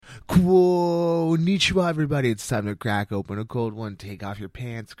Konnichiwa, everybody. It's time to crack open a cold one. Take off your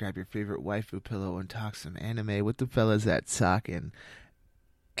pants, grab your favorite waifu pillow, and talk some anime with the fellas at Talkin.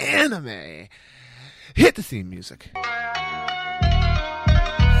 Anime. Hit the theme music.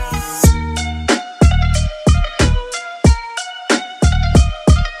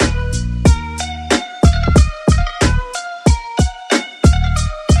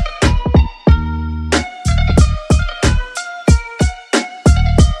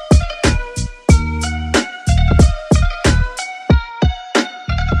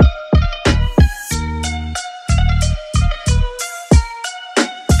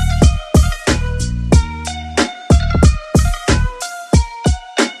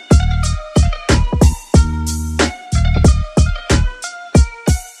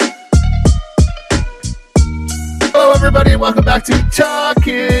 Everybody, welcome back to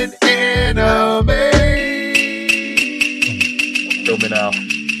Talkin Anime. Kill me now.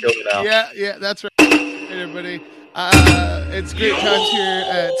 Yeah, that's right. Hey, everybody. It's great times here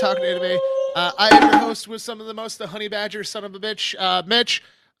at Talkin Anime. I am your host with some of the most, the honey badger son of a bitch, Mitch.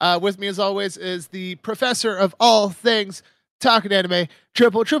 With me, as always, is the professor of all things Talkin Anime,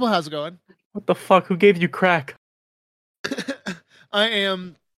 Triple. How's it going? What the fuck? Who gave you crack? I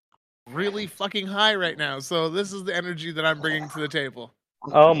am really fucking high right now, so this is the energy that I'm bringing to the table.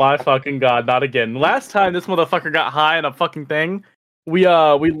 Oh my fucking god, not again. Last time this motherfucker got high on a fucking thing, we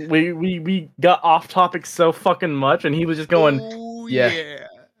got off topic so fucking much, and he was just going, yeah.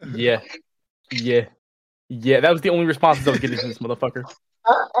 That was the only responses I was getting from this motherfucker.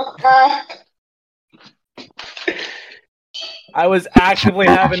 I was actively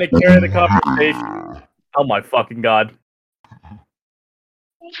having to carry the conversation. Oh my fucking god.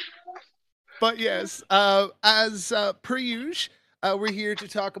 But yes, as per usual, we're here to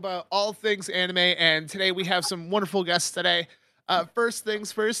talk about all things anime, and today we have some wonderful guests today. First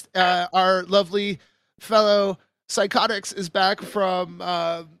things first, our lovely fellow Psychotics is back from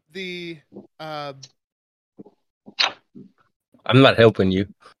the... I'm not helping you.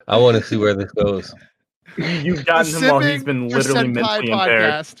 I want to see where this goes. You've gotten him while he's been literally mentally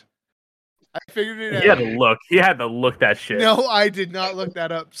impaired. Podcast. I figured it out. He had to look that shit. No, I did not look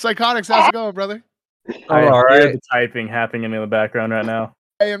that up. Psychotics, how's it going, brother? I hear the typing happening in the background right now.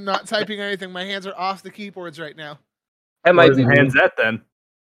 I am not typing anything. My hands are off the keyboards right now. That might be hands at then.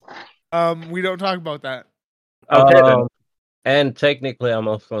 We don't talk about that. Okay then. And technically, I'm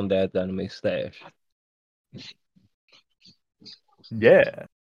also on Dad's anime stash. Yeah.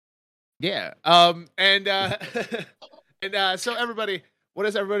 So everybody, what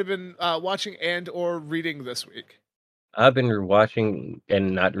has everybody been watching and or reading this week? I've been watching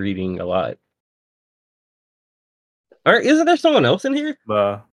and not reading a lot. Isn't there someone else in here?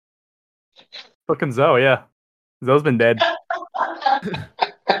 Fucking Zoe, yeah. Zoe's been dead.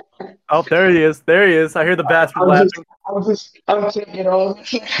 Oh, there he is. I hear the bastard laughing. I'm taking all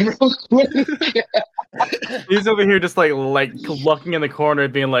real quick. He's over here just like looking in the corner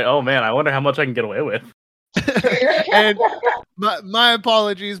being like, oh man, I wonder how much I can get away with. And my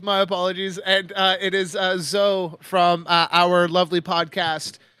apologies. And it is Zoe from our lovely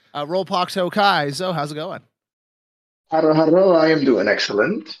podcast, Rollbox Hokai. Zoe, how's it going? Hello, I am doing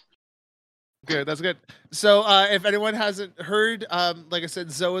excellent. Good, that's good. So, if anyone hasn't heard, like I said,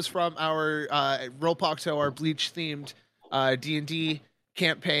 Zoe is from our Rollbox, our Bleach-themed D&D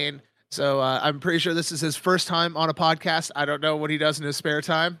campaign. So, I'm pretty sure this is his first time on a podcast. I don't know what he does in his spare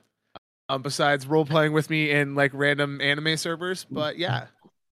time, besides role-playing with me in, like, random anime servers, but yeah.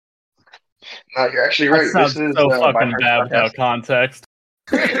 No, you're actually right. That sounds so fucking bad without context.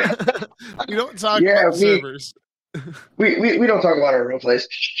 You don't talk about servers. We don't talk about our real place.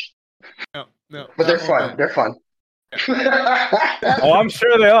 No. But they're fun. They're fun. Oh, I'm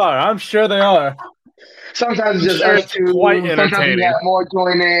sure they are. Sometimes just sure us two. Quite Sometimes entertaining. we have more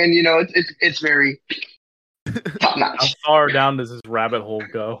join in. You know, it's very top How notch. far down does this rabbit hole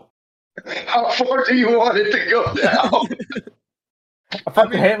go? How far do you want it to go down? I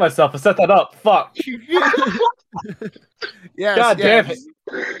fucking hate myself. I set that up. Fuck. Yes, God damn it.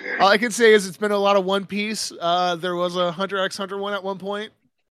 All I can say is it's been a lot of One Piece. There was a Hunter x Hunter one at one point.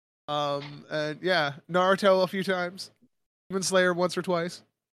 And yeah, Naruto a few times. Demon Slayer once or twice.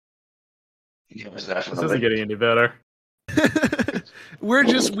 Yes, This isn't getting any better. We're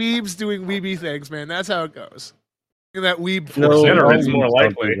just weebs doing weeby things, man. That's how it goes. Look at that weeb. It's more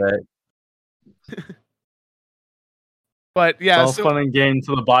likely. But yeah, it's all fun and games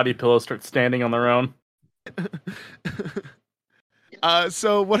until the body pillows start standing on their own.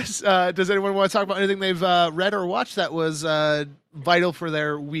 So what is, does anyone want to talk about anything they've read or watched that was vital for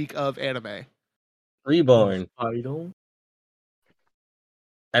their week of anime? Reborn. Vital?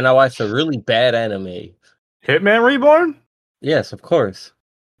 and I watched a really bad anime. Hitman Reborn? Yes, of course.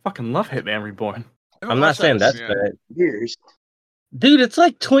 Fucking love Hitman Reborn. I haven't I'm not watched that saying one that's yet. bad. Years. Dude, it's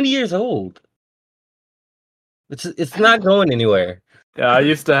like 20 years old. It's not going anywhere. Yeah, I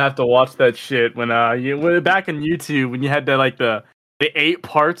used to have to watch that shit when back in YouTube when you had the 8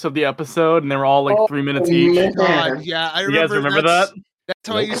 parts of the episode and they were all like 3 minutes each. man. God, yeah, I You guys remember that's, that? That's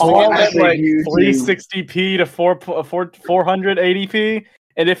how I Nope. used to All get that like. like YouTube. 360p to 480p,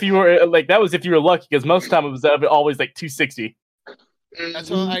 and if you were that was if you were lucky because most of the time it was always like 260. That's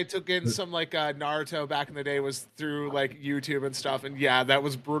how I took in some like Naruto back in the day was through like YouTube and stuff, and yeah, that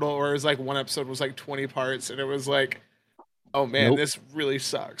was brutal. Or it was like one episode was like 20 parts, and it was like, oh man, Nope. this really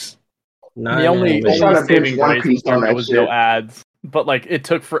sucks. The only I tried to binge saving One grace Piece was on there that was shit. no ads, but like it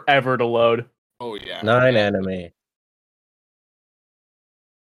took forever to load. Oh yeah, 9 anime.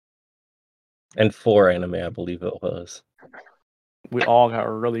 And 4 anime, I believe it was. We all got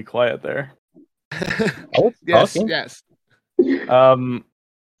really quiet there. I was yes, talking. yes. Do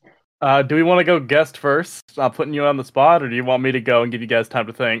we want to go guest first? I'm putting you on the spot, or do you want me to go and give you guys time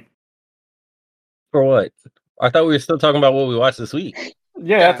to think? For what? I thought we were still talking about what we watched this week.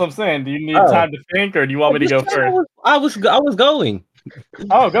 Yeah, that's what I'm saying. Do you need Oh. time to think, or do you want me to go first? I was going.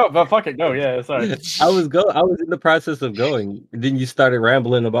 Oh, go! But fuck it, go! Yeah, sorry. I was in the process of going. Then you started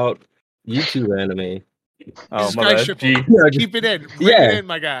rambling about YouTube anime. Oh, Jesus my Christ, bad. Triple. Yeah, Keep it in. Bring yeah. it in,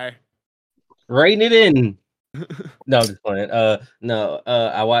 my guy. Writing it in. No, I'm just playing.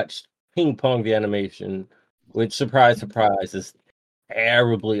 I watched Ping Pong the animation, which surprise, is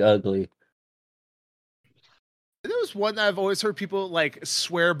terribly ugly. There was one that I've always heard people like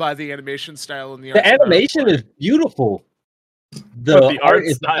swear by the animation style and the The animation is beautiful. But the art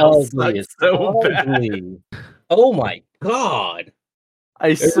style ugly. sucks so bad. Ugly. Oh my god!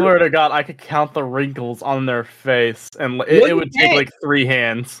 I swear to God, I could count the wrinkles on their face, and it would take like 3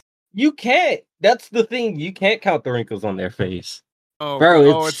 hands. You can't. That's the thing. You can't count the wrinkles on their face. Oh,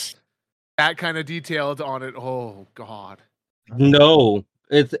 Bro, it's that kind of detailed on it. Oh god. No,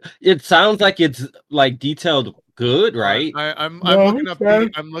 it sounds like it's like detailed good, right? I'm No, looking up okay.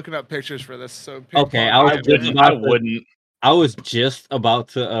 I'm looking up pictures for this. So Okay, I wouldn't. I was just about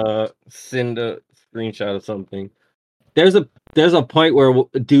to send a screenshot of something. There's a point where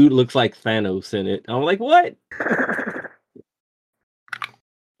a dude looks like Thanos in it. I'm like, what?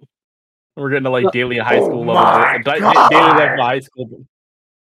 We're getting to like daily high school my level. Daily God. level high school.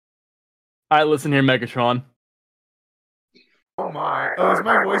 All right, listen here, Megatron. Oh my! Oh, is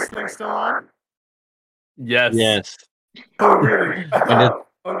my voice thing still on? Yes. Yes. Oh really? And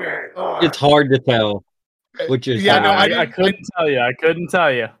Okay. it's hard to tell which is Yeah, no, I couldn't tell you. I couldn't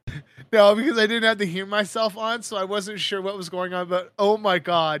tell you. No, because I didn't have to hear myself on, so I wasn't sure what was going on. But oh my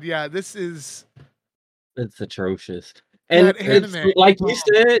god, yeah, this is it's atrocious. And that it's anime.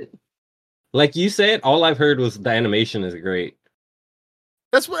 like you said, all I've heard was the animation is great.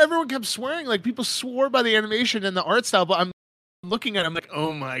 That's what everyone kept swearing. Like people swore by the animation and the art style, but I'm looking at it, I'm like,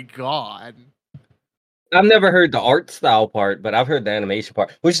 oh my god. I've never heard the art style part, but I've heard the animation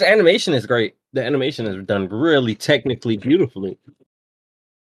part, which the animation is great. The animation is done really technically beautifully.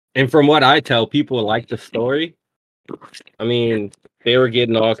 And from what I tell, people like the story. I mean, they were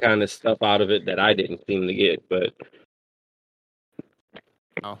getting all kind of stuff out of it that I didn't seem to get, but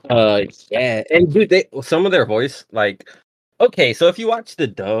yeah. And dude, some of their voice, like, okay, so if you watch the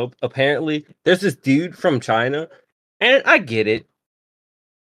dub, apparently there's this dude from China, and I get it.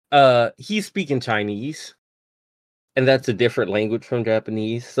 He's speaking Chinese, and that's a different language from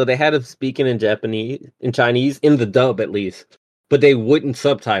Japanese. So they had him speaking in Chinese in the dub at least, but they wouldn't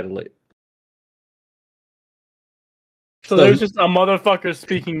subtitle it. So there's just a motherfucker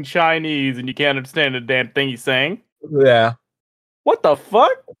speaking Chinese, and you can't understand a damn thing he's saying. Yeah, What the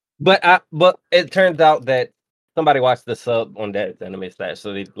fuck? but it turns out that somebody watched the sub on that anime stash,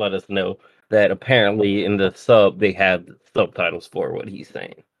 so they let us know that apparently in the sub they have subtitles for what he's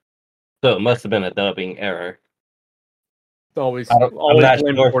saying. So it must have been a dubbing error. Always I'm not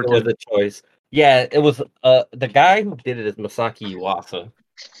blame sure if poor it was kid. a choice. Yeah, it was the guy who did it is Masaki Yuasa.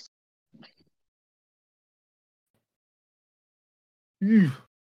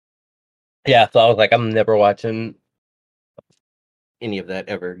 Yeah, so I was like, I'm never watching any of that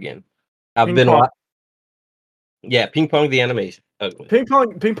ever again. Ping Pong. Yeah, Ping Pong the animation. Ugly.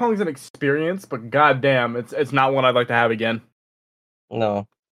 Ping pong's an experience, but goddamn, it's not one I'd like to have again. No.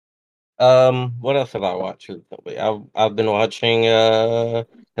 What else have I watched recently? I've been watching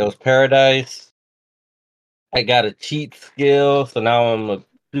Hell's Paradise. I got a cheat skill, so now I'm a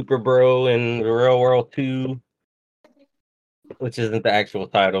super bro in the real world 2. Which isn't the actual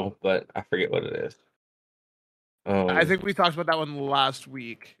title, but I forget what it is. I think we talked about that one last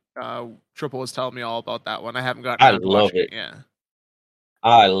week. Triple was telling me all about that one. I haven't gotten around to watching it. Yeah.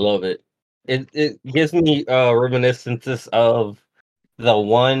 I love it. It gives me reminiscences of the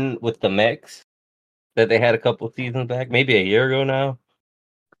one with the mechs that they had a couple of seasons back, maybe a year ago now.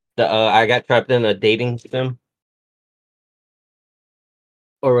 The I got trapped in a dating sim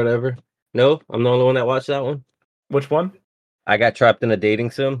or whatever. No, I'm the only one that watched that one. Which one? I got trapped in a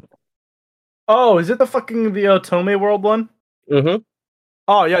dating sim. Oh, is it the Otome World one? Mm-hmm.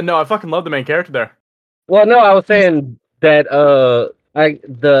 Oh yeah, no, I fucking love the main character there. Well, no, I was saying that I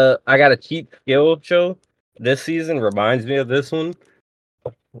got a cheap skill show this season reminds me of this one,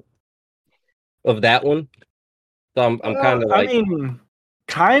 of that one. So I'm kind of like, I mean,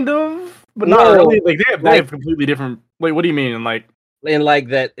 kind of, but not really. Like they have completely different. Wait, what do you mean? Like, and like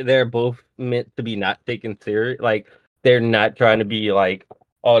that they're both meant to be not taken serious. Like they're not trying to be like,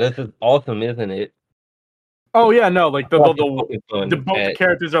 oh, this is awesome, isn't it? oh yeah, no, like both fun the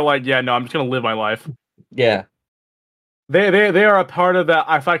characters are like, yeah, no, I'm just gonna live my life. Yeah. They are a part of that.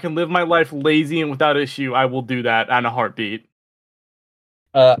 If I can live my life lazy and without issue, I will do that on a heartbeat.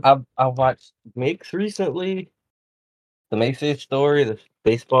 I watched Mix recently. The Macy's story, the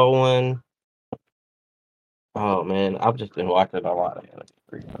baseball one. Oh man, I've just been watching a lot of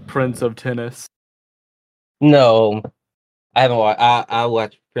it. Prince of Tennis. No, I haven't watched. I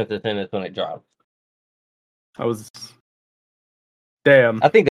watched Prince of Tennis when it dropped. I was. Damn. I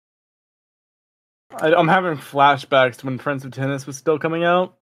think I'm having flashbacks to when Prince of Tennis was still coming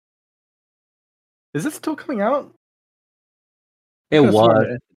out. Is it still coming out? it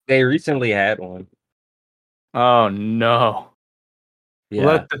was. They recently had one. Oh no. Yeah.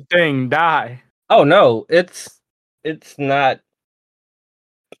 Let the thing die. Oh no, it's not.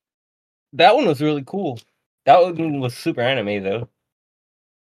 That one was really cool. That one was super anime though.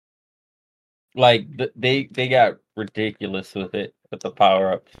 Like they got ridiculous with it with the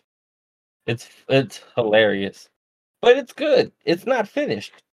power ups. It's hilarious, but it's good. It's not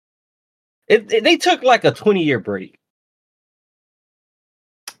finished. They took like a 20-year break.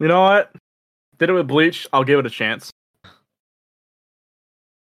 You know what? Did it with Bleach. I'll give it a chance.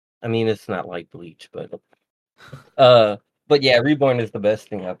 I mean, it's not like Bleach, but yeah, Reborn is the best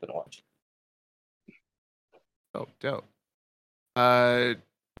thing I've been watching. Oh, dope.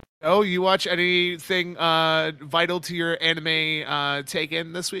 Oh, you watch anything vital to your anime take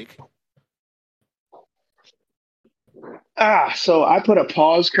in this week? So I put a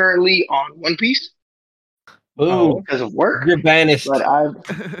pause currently on One Piece. Ooh, because of work. You're banished. But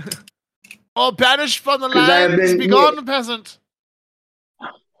I've banished from the 'cause I have lands. been- Be gone, peasant.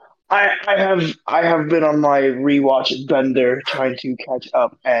 I have been on my rewatch bender trying to catch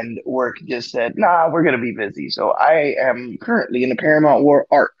up, and work just said, "Nah, we're gonna be busy." So I am currently in the Paramount War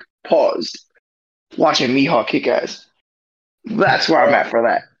arc, paused, watching Mihawk kick ass. That's where I'm at for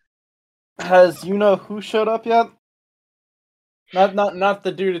that. Has you know who showed up yet? Not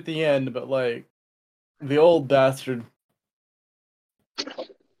the dude at the end, but like the old bastard.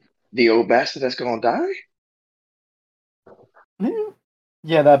 The old bastard that's gonna die?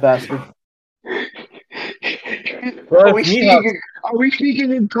 Yeah, that bastard. Are we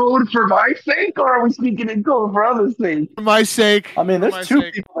speaking in code for my sake, or are we speaking in code for others' sake? For my sake. I mean, there's two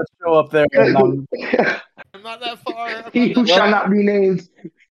people that show up there. And I'm not that far. He who shall not be named.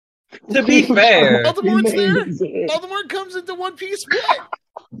 To be fair, Voldemort's there. Voldemort comes into One Piece.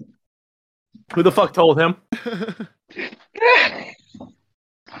 What? Who the fuck told him?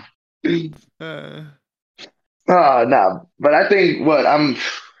 Nah. But I think I'm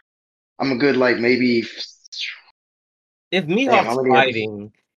a good maybe. If Mihawk's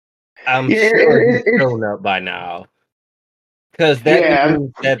fighting, I'm sure he's shown up by now. Because that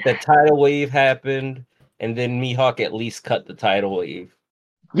means that the tidal wave happened, and then Mihawk at least cut the tidal wave.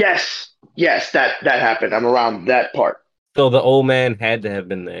 Yes, that happened. I'm around that part. So the old man had to have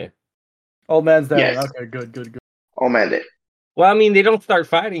been there. Old man's there. Yes. Okay, good. Old man did. Well, I mean, they don't start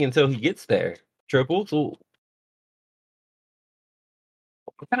fighting until he gets there. Triple. So...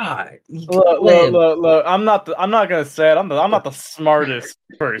 God, look. I'm not gonna say it. I'm not the smartest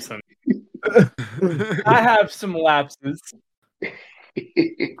person. I have some lapses.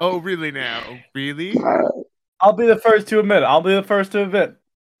 Oh, really now? Really? I'll be the first to admit it.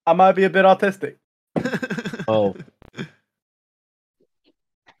 I might be a bit autistic. Oh.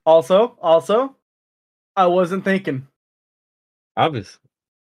 Also, I wasn't thinking. Obvious.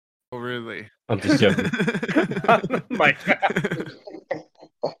 Oh, really? I'm just joking. My God.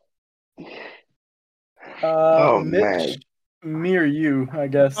 Mitch, man. me or you, I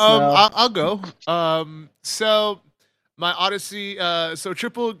guess. I'll go. So my Odyssey. So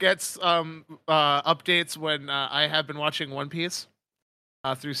Triple gets updates when I have been watching One Piece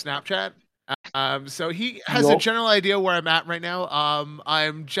through Snapchat. So he has a general idea where I'm at right now.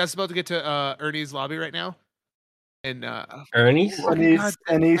 I'm just about to get to Ernie's lobby right now. And Ernie's?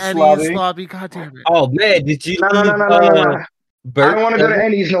 Annie's lobby. God damn it. Oh man, did you No. Bert? I don't want to go to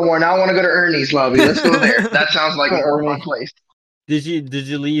Annie's no more. Now I want to go to Ernie's lobby. Let's go there. That sounds like a more fun place. Did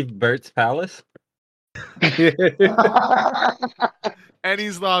you leave Bert's palace?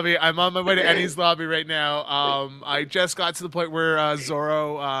 Annie's lobby. I'm on my way to Annie's lobby right now. I just got to the point where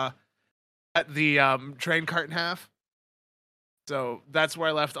Zoro at the train cart in half. So that's where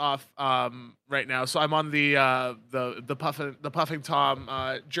I left off right now. So I'm on the puffing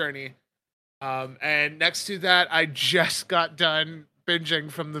Tom journey. And next to that, I just got done binging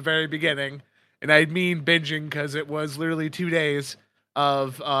from the very beginning. And I mean binging because it was literally 2 days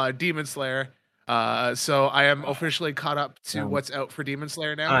of Demon Slayer. So I am officially caught up to what's out for Demon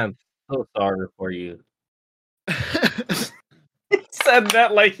Slayer now. I'm so sorry for you. He said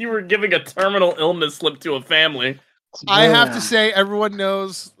that like you were giving a terminal illness slip to a family. I have to say, everyone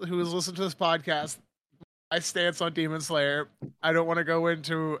knows who has listened to this podcast my stance on Demon Slayer. I don't want to go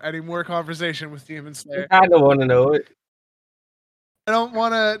into any more conversation with Demon Slayer. I don't want to know it. I don't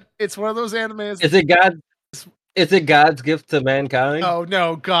want to. It's one of those animes. Is it God? Is it God's gift to mankind? Oh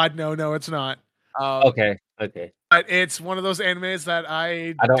no, God, no, it's not. Okay. But it's one of those animes that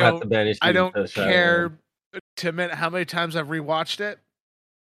I don't have to banish. I don't care to admit how many times I've rewatched it.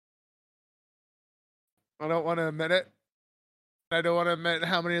 I don't want to admit it. I don't want to admit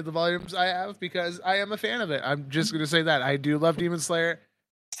how many of the volumes I have because I am a fan of it. I'm just going to say that. I do love Demon Slayer.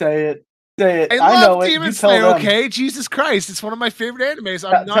 Say it. I love know Demon it. Slayer, okay? Jesus Christ. It's one of my favorite animes.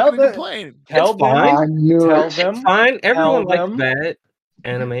 I'm not going to complain. Tell them. Fine. Everyone likes bad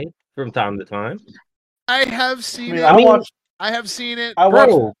anime from time to time. I have seen it. I have seen it. I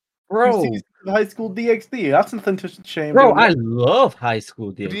watched Bro. High School DxD. That's nothing to shame. Bro, I love High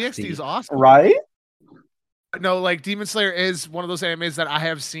School DxD. DxD is awesome. Right? No, like Demon Slayer is one of those animes that I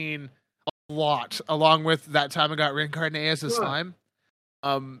have seen a lot, along with that time I got reincarnated as a slime.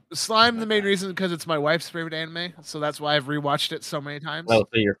 Slime, the main reason because it's my wife's favorite anime, so that's why I've rewatched it so many times. Oh, so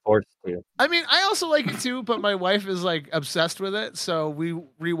you're forced to. I mean, I also like it too, but my wife is like obsessed with it, so we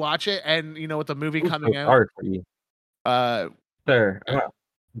rewatch it. And you know, with the movie coming out, hard for you, sir.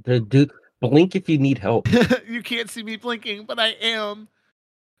 Dude, blink if you need help. You can't see me blinking, but I am.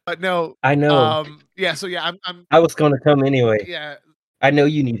 But no, I know. Yeah. So yeah, I was gonna come anyway. Yeah. I know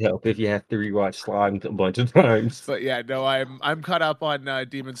you need help if you have to rewatch Slime a bunch of times. But yeah, no, I'm caught up on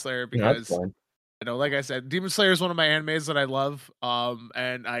Demon Slayer because you know, like I said, Demon Slayer is one of my animes that I love.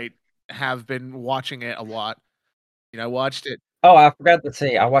 And I have been watching it a lot. You know, I watched it. Oh, I forgot to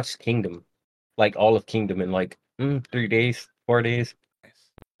say, I watched Kingdom, like all of Kingdom in like 3 days, 4 days.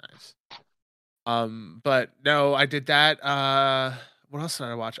 Nice. But no, I did that. What else did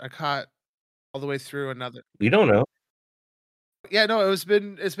I watch? I caught all the way through another. We don't know. Yeah, no, it's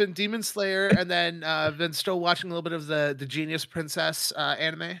been Demon Slayer, and then I've been still watching a little bit of the Genius Princess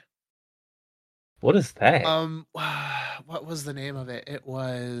anime. What is that? What was the name of it? It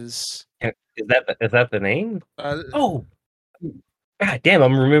was. Is that the name? Oh, God damn!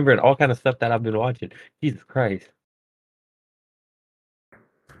 I'm remembering all kind of stuff that I've been watching. Jesus Christ!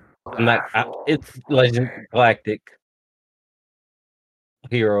 It's Legend Galactic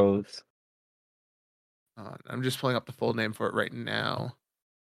Heroes. I'm just pulling up the full name for it right now.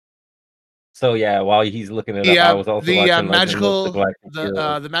 So yeah, while he's looking it up, I was also watching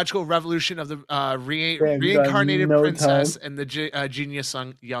the magical revolution of the reincarnated princess and the genius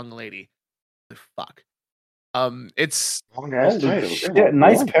young lady. Fuck. It's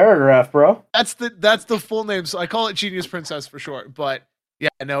nice paragraph, bro. That's the full name. So I call it Genius Princess for short. But yeah,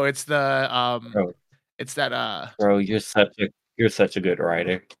 no, it's the it's that Bro, you're such a good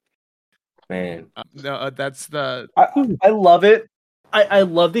writer. Man. No, that's the. I love it. I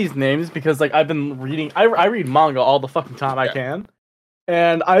love these names because like I've been reading. I read manga all the fucking time I can,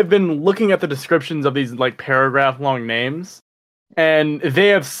 and I've been looking at the descriptions of these like paragraph long names, and they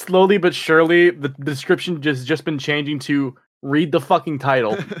have slowly but surely the description just been changing to read the fucking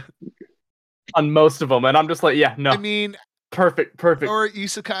title on most of them, and I'm just like, yeah, no. I mean, perfect. Our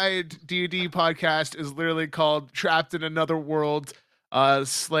Isekai D&D podcast is literally called "Trapped in Another World."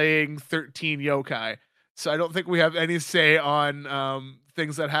 Slaying 13 yokai. So I don't think we have any say on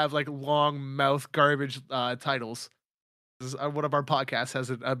things that have like long mouth garbage titles. One of our podcasts has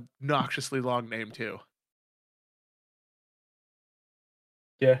an obnoxiously long name too.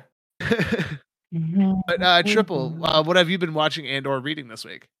 Yeah. But Triple, what have you been watching and or reading this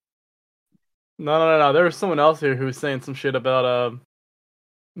week? No. There was someone else here who was saying some shit about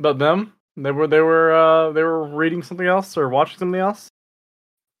them. They were reading something else or watching something else.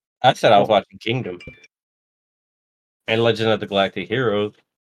 I said I was watching Kingdom and Legend of the Galactic Heroes.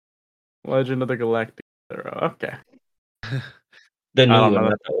 Legend of the Galactic Hero. Okay. The I new don't one, know.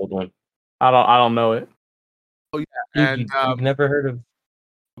 not the old one. I don't know it. Oh yeah, Dude, and you've never heard of?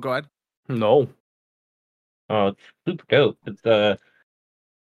 go ahead. No. Oh, it's super dope. It's like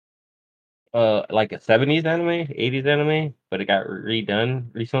a 70s anime, 80s anime, but it got redone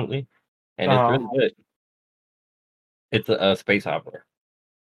recently, and it's really good. It's a space opera.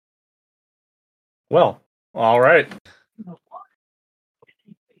 Well, all right.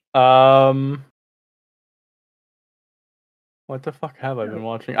 What the fuck have I been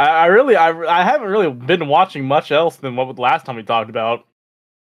watching? I haven't really been watching much else than what the last time we talked about.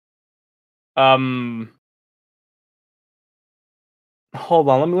 Hold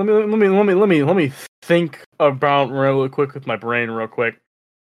on. Let me think about real quick with my brain real quick.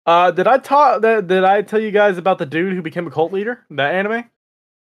 Did I tell you guys about the dude who became a cult leader? That anime?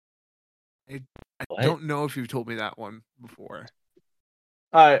 I What? don't know if you've told me that one before.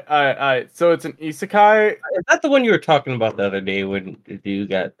 Alright. So it's an isekai. Is that the one you were talking about the other day when the dude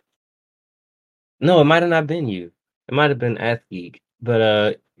got? No, it might have not been you. It might have been Athgeek.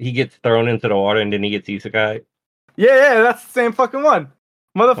 But he gets thrown into the water and then he gets isekai. Yeah, that's the same fucking one.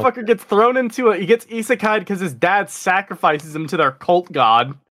 Motherfucker gets thrown into it. He gets isekai because his dad sacrifices him to their cult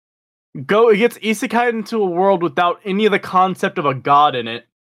god. He gets isekai into a world without any of the concept of a god in it,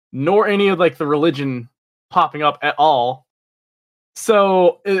 nor any of like the religion popping up at all.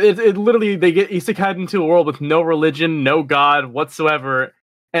 So it literally, they get isekai into a world with no religion, no god whatsoever.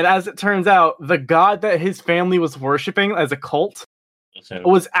 And as it turns out, the god that his family was worshipping as a cult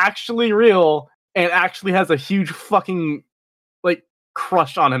was actually real and actually has a huge fucking like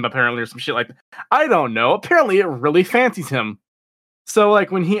crush on him apparently, or some shit like that. I don't know. Apparently it really fancies him. So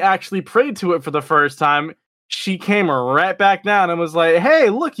like when he actually prayed to it for the first time, she came right back down and was like, "Hey,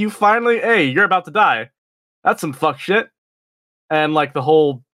 look, you're about to die. That's some fuck shit." And like the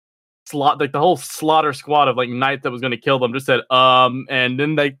whole slaughter squad of like knights that was going to kill them just said and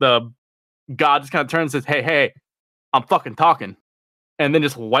then like the god just kind of turns and says, hey, I'm fucking talking, and then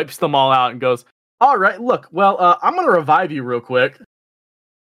just wipes them all out and goes, all right, look, well, I'm gonna revive you real quick.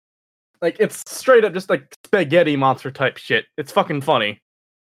 Like it's straight up just like spaghetti monster type shit. It's fucking funny.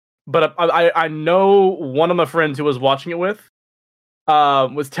 But I know one of my friends who was watching it with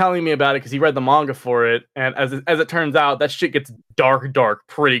was telling me about it because he read the manga for it, and as it turns out, that shit gets dark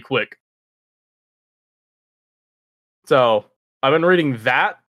pretty quick. So I've been reading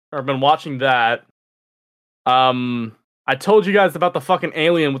that, or I've been watching that. I told you guys about the fucking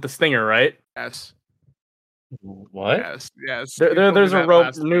alien with the stinger, right? Yes. What? Yes. There's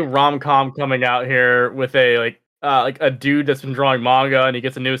a new rom-com coming out here with a like a dude that's been drawing manga, and he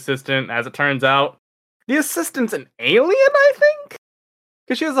gets a new assistant. As it turns out, the assistant's an alien, I think.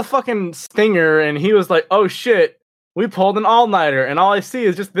 Because she has a fucking stinger, and he was like, "Oh shit, we pulled an all-nighter, and all I see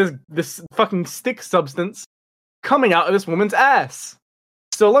is just this fucking stick substance coming out of this woman's ass.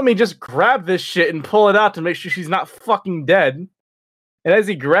 So let me just grab this shit and pull it out to make sure she's not fucking dead." And as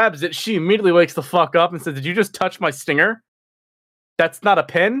he grabs it, she immediately wakes the fuck up and says, "Did you just touch my stinger? That's not a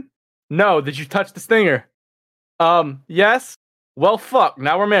pin? No, did you touch the stinger? Yes? Well, fuck,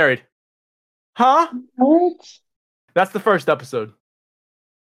 now we're married." Huh? What? That's the first episode.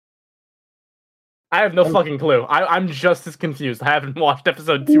 I have no fucking clue. I'm just as confused. I haven't watched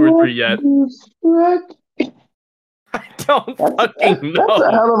episode 2 or 3 yet. What? I don't fucking know. That's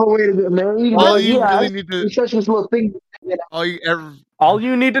a hell of a way to get married. All But you yeah, really need to- it's such this little thing. You know. All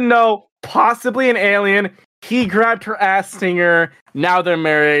you need to know, possibly an alien. He grabbed her ass stinger. Now they're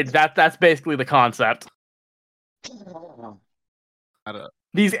married. That's basically the concept.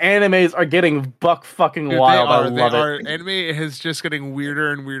 These animes are getting buck fucking wild. I love it. Anime is just getting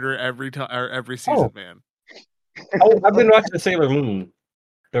weirder and weirder every time, or every season, man. Oh, I've been watching Sailor Moon,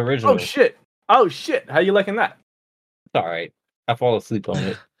 the original. Oh shit! How you liking that? It's all right. I fall asleep on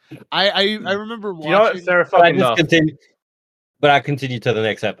it. I remember watching. You know what, Sarah? Fucking But I continue to the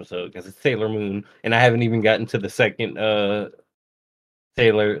next episode because it's Sailor Moon, and I haven't even gotten to the second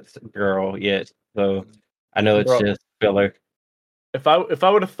Sailor Girl yet. So I know it's just filler. If I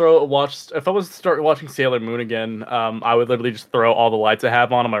were to start watching Sailor Moon again, I would literally just throw all the lights I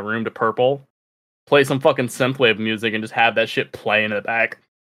have on in my room to purple, play some fucking synthwave music, and just have that shit play in the back.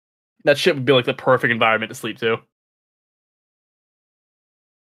 That shit would be like the perfect environment to sleep to.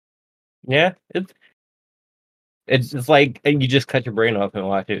 Yeah, it's just like you just cut your brain off and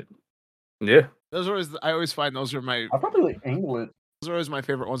watch it. Yeah, I always find those are my. I probably like England. Those are always my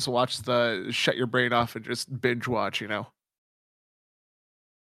favorite ones to watch. The shut your brain off and just binge watch.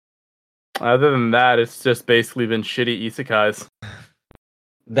 Other than that, it's just basically been shitty isekais.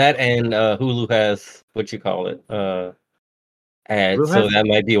 That and Hulu has what you call it, ads. Hulu So has- that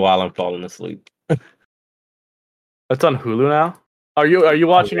might be while I'm falling asleep. That's on Hulu now. Are you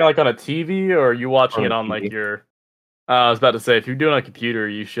watching it like on a TV or are you watching it on like TV. your? I was about to say if you're doing it on a computer,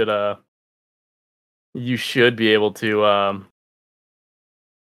 you should be able to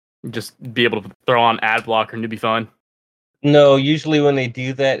just be able to throw on ad blocker and you'll be fine. No, usually when they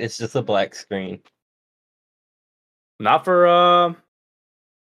do that, it's just a black screen. Not for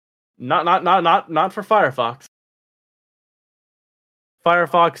not for Firefox.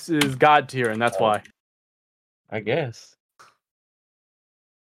 Firefox is God tier, and that's why. I guess.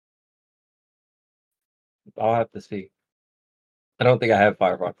 I'll have to see. I don't think I have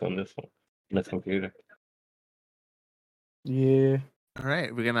Firefox on this computer. Yeah. All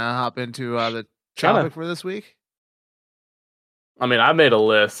right, we're gonna hop into the Kinda. topic for this week. I mean, I made a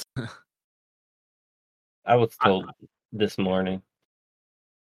list. I was told this morning,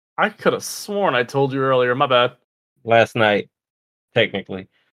 I could have sworn I told you earlier. My bad. last night, technically.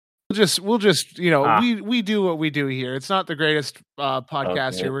 We'll just Ah. we do what we do here. It's not the greatest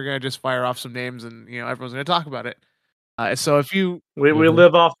podcast Okay. here. We're gonna just fire off some names and everyone's gonna talk about it. So if you We Mhm.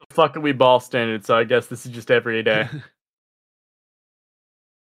 live off the fucking we ball standard, so I guess this is just every day.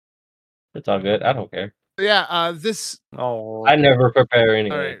 It's all good. I don't care. this Oh, I never prepare all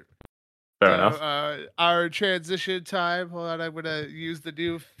anyway. right. fair So, enough. Our transition time. Hold on, I'm gonna use the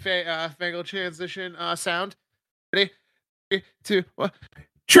new Fangle transition sound. Ready? 3, 2, 1.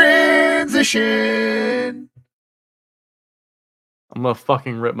 Transition. I'm gonna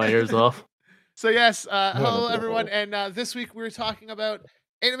fucking rip my ears off. So yes, hello everyone, and this week we're talking about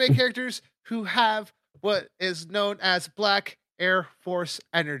anime characters who have what is known as Black Air Force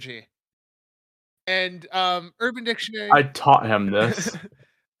energy. And Urban Dictionary. I taught him this.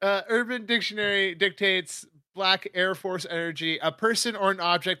 Urban Dictionary dictates Black Air Force energy, a person or an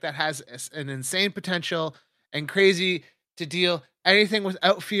object that has an insane potential and crazy to deal anything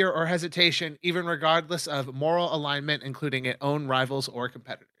without fear or hesitation, even regardless of moral alignment, including its own rivals or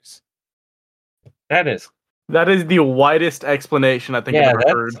competitors. That is the widest explanation I think I've ever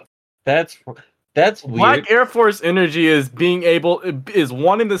heard. that's weird. Black Air Force energy is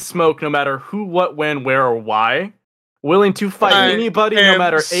wanting to smoke no matter who, what, when, where, or why. Willing to fight I anybody no am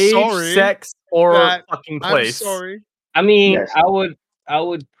matter age, sorry sex, or that fucking I'm place. sorry. I mean, Yes. I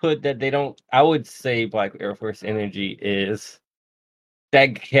would put that they don't. I would say Black Air Force energy is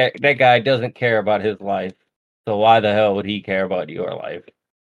that guy doesn't care about his life. So why the hell would he care about your life?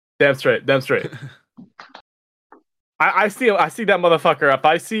 Damn straight. I see that motherfucker. If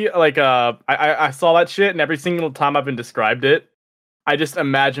I see like I saw that shit, and every single time I've been described it, I just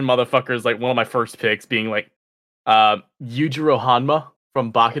imagine motherfuckers like one of my first picks being like Yujiro Hanma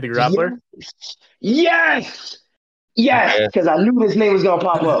from Baki the Grappler. Yes, Yeah. because I knew his name was gonna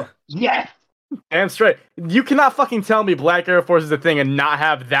pop up. Yes. Damn straight. You cannot fucking tell me Black Air Force is a thing and not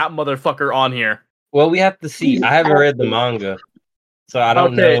have that motherfucker on here. Well, we have to see. I haven't read the manga, so I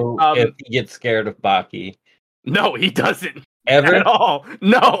don't Okay, know if he gets scared of Baki No, he doesn't ever. at all.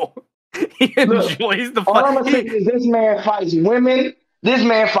 No, he Look, enjoys the All I'm gonna say fight. is this man fights women. This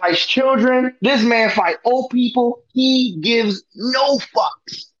man fights children. This man fights old people. He gives no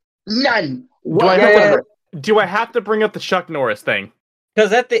fucks. None. Whatsoever. Do I have to bring up the Chuck Norris thing?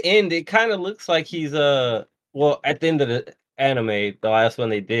 Because at the end, it kind of looks like he's well, at the end of the anime, the last one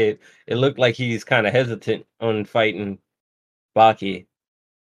they did, it looked like he's kind of hesitant on fighting Baki.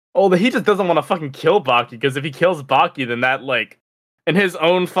 Oh, he just doesn't want to fucking kill Baki, because if he kills Baki, then that, like, in his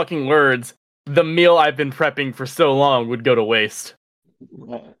own fucking words, the meal I've been prepping for so long would go to waste.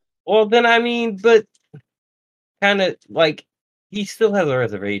 Well, then I mean, but kind of like he still has a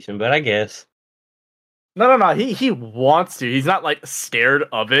reservation, but I guess. No. He wants to. He's not like scared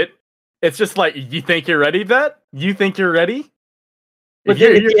of it. It's just like, you think you're ready, Vet? You think you're ready? But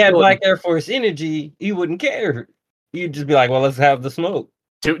then if he had Black Air Force energy, he wouldn't care. He'd just be like, "Well, let's have the smoke."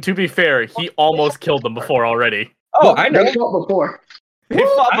 To be fair, he almost killed them before already. Oh, I know. They fought before. They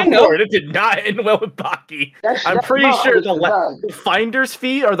fought I before, know. and it did not end well with Baki. I'm That's pretty not sure understood. the finder's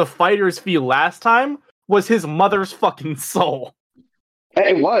fee or the fighter's fee last time was his mother's fucking soul.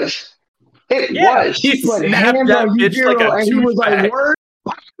 It was. It Yeah, was. he But snapped hands that on bitch Yujiro, like a and he was douchebag. like, "Word."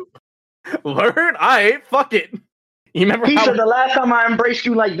 Word? Alright, fuck it. You remember He how said, "The last time I embraced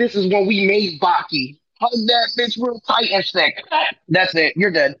you like this is when we made Baki. Hug that bitch real tight and sick. That's it.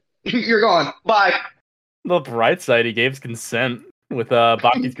 You're dead. You're gone. Bye." the bright side, he gave his consent with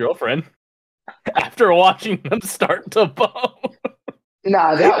Baki's girlfriend after watching them start to bone.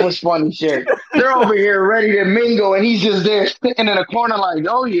 Nah, that was funny shit. They're over here ready to mingle, and he's just there sitting in a corner like,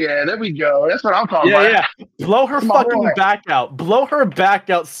 oh yeah, there we go. That's what I'm talking about. Yeah. Blow her That's my fucking boy. back out. Blow her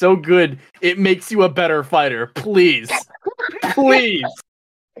back out so good it makes you a better fighter. Please. Please.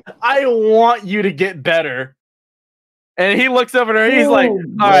 I want you to get better. And he looks over there and he's like,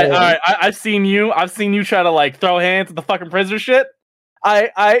 all right, I've seen you try to like throw hands at the fucking prisoner shit.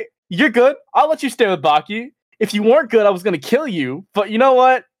 You're good. I'll let you stay with Baki. If you weren't good, I was gonna kill you. But you know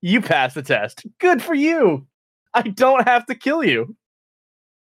what? You passed the test. Good for you. I don't have to kill you.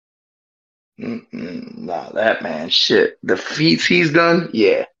 Nah, that man, shit. The feats he's done,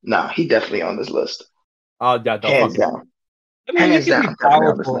 yeah. Nah, he definitely on this list. Oh, yeah, Hands down. I mean, Hands you can down, be definitely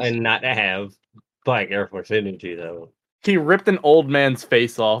on this powerful list. and not have Black Air Force energy, though. He ripped an old man's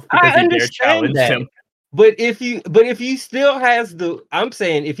face off because I he dare understand challenged that. him. But if he still has I'm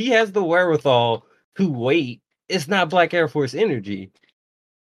saying if he has the wherewithal to wait, it's not Black Air Force energy.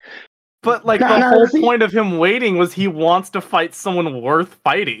 But like the whole point of him waiting was he wants to fight someone worth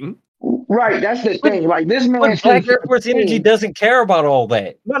fighting. Right, that's the thing. Like this man, But Black Air Force energy doesn't care about all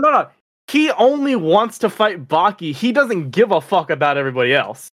that. No. He only wants to fight Baki. He doesn't give a fuck about everybody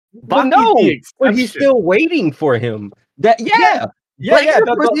else. But no, but he's still waiting for him. Black Air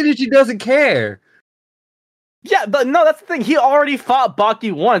Force energy doesn't care. Yeah, but no, that's the thing. He already fought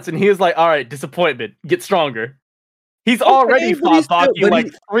Baki once, and he was like, all right, disappointment, get stronger. He's already fought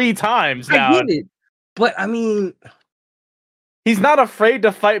Baki 3 times now. I get it. But I mean, he's not afraid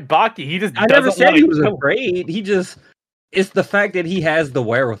to fight Baki. He just I never said he was afraid. It's the fact that he has the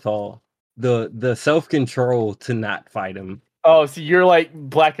wherewithal, the self-control to not fight him. Oh, so you're like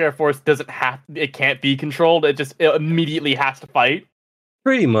Black Air Force it can't be controlled. It immediately has to fight.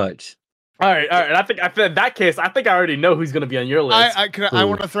 Pretty much. All right. I think in that case, I think I already know who's gonna be on your list. I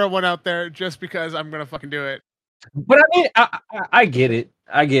want to throw one out there just because I'm gonna fucking do it. But I mean, I get it.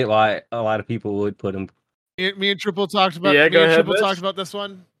 I get why a lot of people would put him. Me and Triple talked about. Talked about this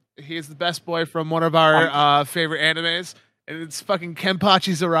one. He is the best boy from one of our favorite animes, and it's fucking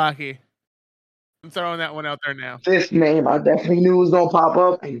Kenpachi Zaraki. I'm throwing that one out there now. This name I definitely knew was gonna pop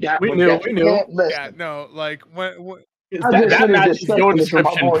up, and we knew. Yeah, no, like what that matches your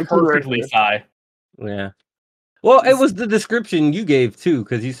description perfectly, Sai. Yeah. Well, it was the description you gave too,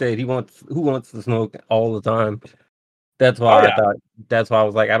 because you said who wants to smoke all the time. That's why I thought. That's why I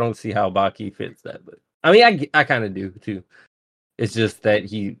was like, I don't see how Baki fits that. But I mean, I kind of do too. It's just that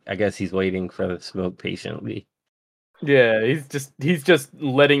I guess he's waiting for the smoke patiently. Yeah, he's just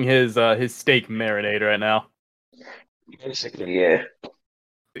letting his steak marinate right now. Basically, yeah.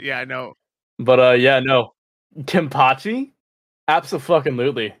 Yeah, I know. But no. Kenpachi?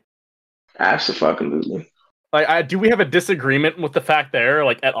 Absolutely. Absolutely. Like, do we have a disagreement with the fact there,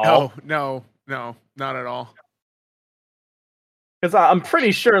 like, at all? No, not at all. Because I'm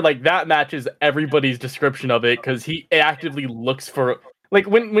pretty sure, like, that matches everybody's description of it, because he actively looks for... Like,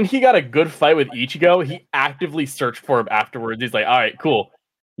 when he got a good fight with Ichigo, he actively searched for him afterwards. He's like, all right, cool.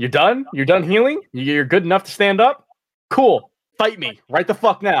 You're done? You're done healing? You're good enough to stand up? Cool. Fight me. Right the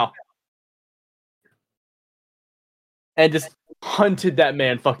fuck now. And just hunted that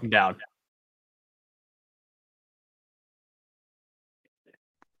man fucking down.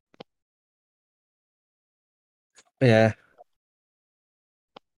 Yeah.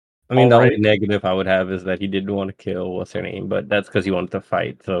 I mean, the only negative I would have is that he didn't want to kill what's her name, but that's because he wanted to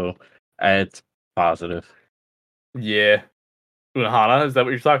fight, so it's positive. Yeah. Unohana, is that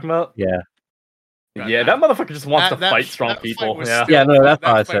what you're talking about? Yeah. Yeah, that motherfucker just wants to fight strong people. Yeah, that's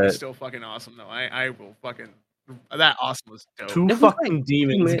how I said it. Still fucking awesome though. I will fucking. That awesome was dope. Two fucking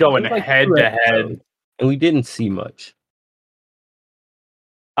demons going head to head, and we didn't see much.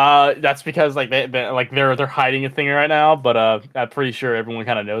 That's because they're hiding a thing right now, but I'm pretty sure everyone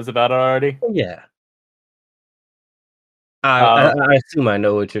kind of knows about it already. Yeah. I assume I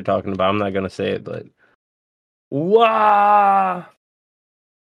know what you're talking about. I'm not gonna say it, but wow,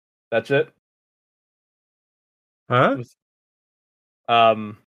 that's it. Huh?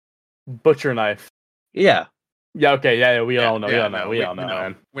 Butcher knife. Yeah. Yeah. Okay. Yeah. We all know. We all know.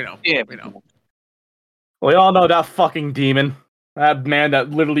 Yeah, we know. We all know that fucking demon. That man that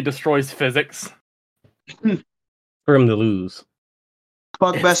literally destroys physics. For him to lose.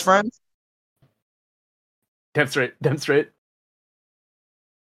 Fuck best friends? Damn straight.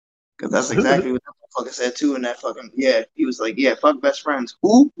 Because that's exactly what that motherfucker said too in that fucking... Yeah, he was like, yeah, fuck best friends.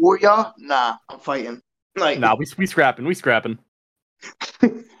 Who? Who are y'all? Nah, I'm fighting. Like, nah, we scrapping.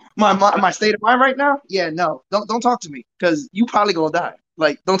 my state of mind right now? Yeah, no. Don't talk to me. Because you probably gonna die.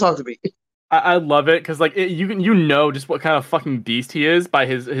 Like, don't talk to me. I love it because like you know just what kind of fucking beast he is by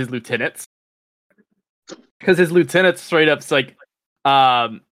his lieutenants, because his lieutenants straight up like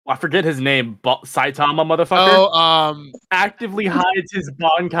I forget his name, Saitama motherfucker. Oh, Actively hides his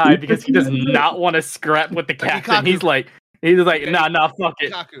Bankai because he does not want to scrap with the captain. He's like, nah, fuck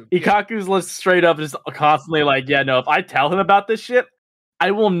it. Ikaku. Ikaku's straight up just constantly like, yeah, no, if I tell him about this shit,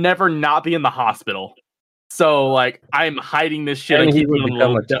 I will never not be in the hospital. So like, I'm hiding this shit. And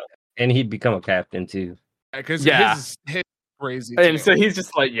he'd become a captain too. Because his crazy. And so he's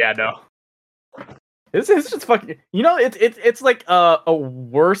just like, yeah, no. This is just fucking. You know, it's like a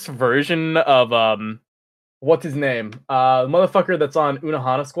worse version of what's his name? The motherfucker that's on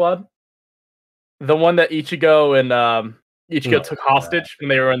Unohana Squad. The one that Ichigo and Ichigo took hostage when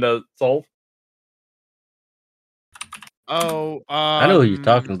they were in the Soul. Oh, I know who you're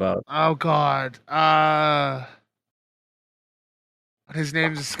talking about. Oh God, his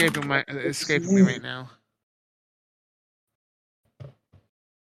name's escaping me right now.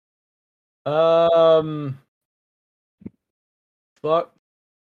 Fuck.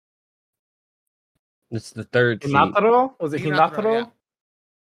 It's the third seat. Hinataro? Was it Hinataro?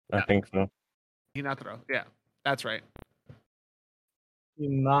 Yeah. I think so. Hinataro. Yeah, that's right.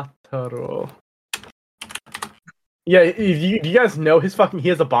 Hinataro. Yeah, do you guys know he has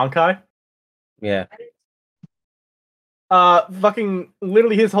a Bankai? Yeah. Fucking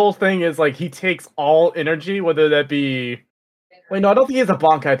literally his whole thing is like he takes all energy, whether that be. Wait, no, I don't think he has a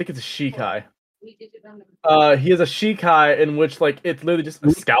Bankai. I think it's a Shikai. He has a Shikai in which like it's literally just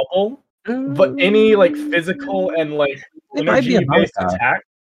a scalpel, but any like physical and like energy based attack.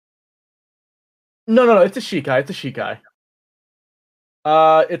 No, it's a Shikai. It's a Shikai.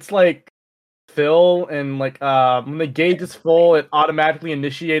 It's like fill and like when the gauge is full, it automatically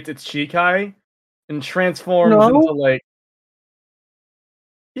initiates its Shikai and transforms into like.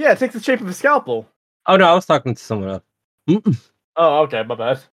 Yeah, it takes the shape of a scalpel. Oh no, I was talking to someone else. Oh, okay, my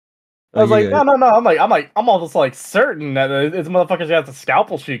bad. I was like, no. I'm almost like certain that this motherfucker has a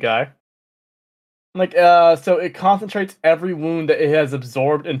scalpel Shikai. Like, so it concentrates every wound that it has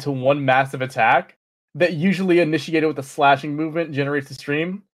absorbed into one massive attack that usually initiated with a slashing movement generates a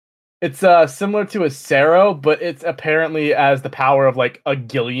stream. It's similar to a Sero, but it's apparently as the power of like a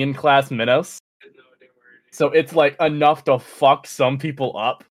Gillian class Minos. So it's like enough to fuck some people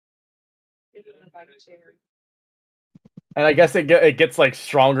up. And I guess it gets like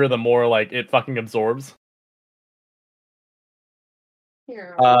stronger the more like it fucking absorbs. Which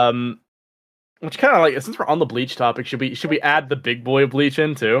kind of like, since we're on the Bleach topic, should we add the big boy of Bleach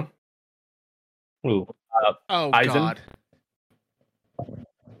in too? Ooh. Aizen. God.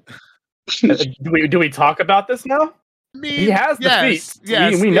 Do we talk about this now? I mean, he has the feet.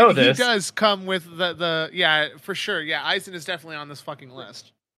 Yes, we know this. He does come with the yeah, for sure. Yeah, Aizen is definitely on this fucking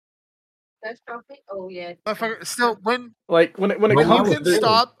list. Oh yeah. Still, when it comes you can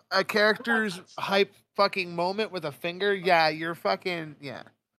stop a character's hype fucking moment with a finger, yeah, you're fucking yeah.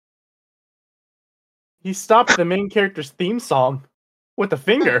 He stopped the main character's theme song with a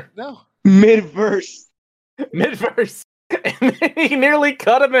finger. No. Mid-verse. And then he nearly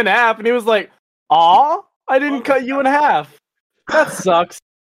cut him in half, and he was like, "Aw, I didn't cut you in half. That sucks.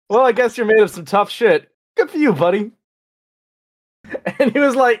 Well, I guess you're made of some tough shit. Good for you, buddy." And he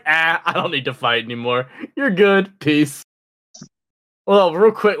was like, I don't need to fight anymore. You're good. Peace. Well,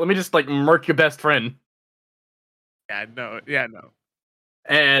 real quick, let me just like murk your best friend. Yeah, no.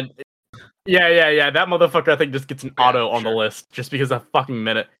 And yeah. That motherfucker, I think, just gets an auto on the list just because of a fucking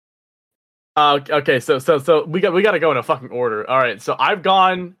minute. Okay, so we got to go in a fucking order. All right, so I've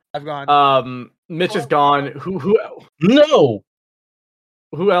gone. Mitch is gone. Who? No.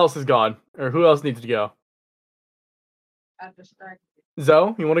 Who else is gone, or who else needs to go?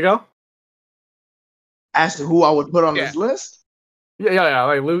 Zoe, you want to go? As to who I would put on this list? Yeah.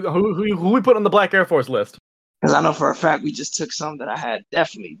 Like, who we put on the Black Air Force list? Because I know for a fact we just took some that I had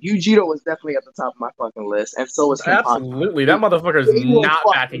definitely. Yujiro was definitely at the top of my fucking list, and so was absolutely. That motherfucker is not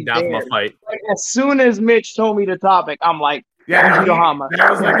backing down from a fight. Like, as soon as Mitch told me the topic, I'm like, yeah, Yohama. That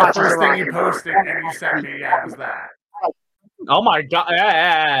was like the first thing you posted, and you sent me. Yeah, it was that. Oh my god!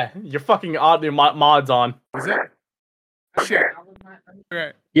 Yeah. You're fucking odd. Your mods on. Is it? Shit.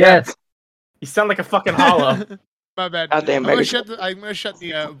 Okay. Yes. You sound like a fucking hollow. My bad. I'm gonna shut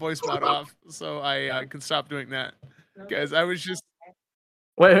the voice mod off so I can stop doing that. Guys, I was just.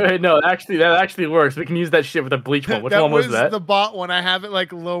 Wait, no, actually, that actually works. We can use that shit with a bleach one. Which one was that? The bot one. I have it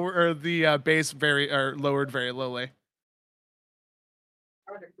like lower, or the bass lowered very lowly.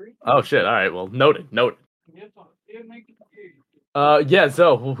 Oh shit! All right, well, noted. Yeah.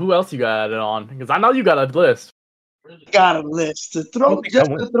 So, who else you got it on? Because I know you got a list. Got a list to throw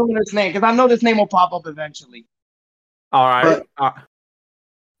in this name because I know this name will pop up eventually. All right.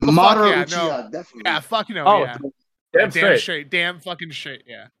 Madara Uchiha, definitely. Yeah, fucking no. Oh, yeah. Damn straight. Damn fucking straight.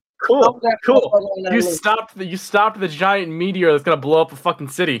 Yeah. Cool. That Cool. motherfucker on that You list. stopped the giant meteor that's gonna blow up a fucking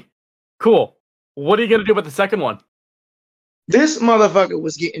city. Cool. What are you gonna do about the second one? This motherfucker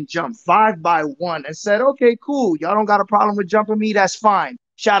was getting jumped 5 by 1 and said, "Okay, cool. Y'all don't got a problem with jumping me. That's fine."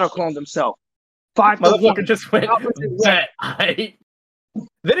 Shadow cloned himself. 5 to 1. Motherfucker just went. Opposite way. Bet. Aight.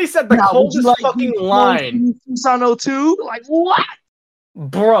 Then he said the Now, would you coldest like fucking me to line. Tucson 02? Like what?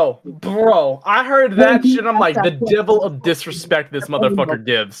 Bro, I heard that Well, shit. I'm like, that's the that devil of disrespect this motherfucker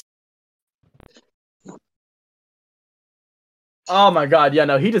gives. Oh my god, yeah,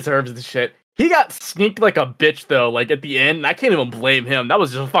 no, he deserves the shit. He got sneaked like a bitch though, like at the end, and I can't even blame him. That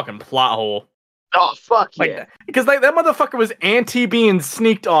was just a fucking plot hole. Oh fuck Like, yeah! because like that motherfucker was anti being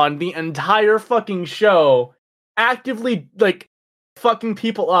sneaked on the entire fucking show, actively like fucking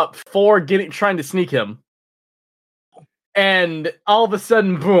people up for trying to sneak him. And all of a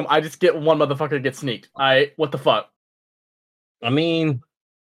sudden, boom, I just get one motherfucker get sneaked. What the fuck? I mean,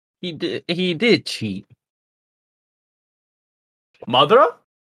 he did cheat. Mother?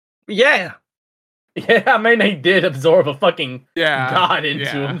 Yeah. Yeah, I mean, he did absorb a fucking Yeah. god into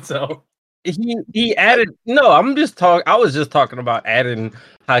him, so. He added no. I was just talking about adding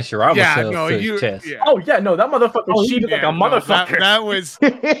Hashirama cells to his chest. Yeah. Oh yeah, no, that motherfucker cheated like a motherfucker. That was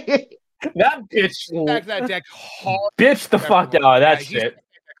that bitch. back that deck hard. Bitch the fuck out of that shit.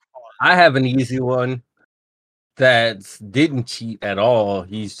 I have an easy one that didn't cheat at all.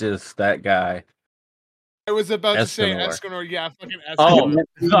 He's just that guy. I was about to say Escanor. Escanor. Yeah, fucking Escanor. Oh,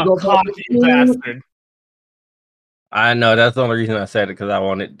 the cocky bastard. I know that's the only reason I said it, because I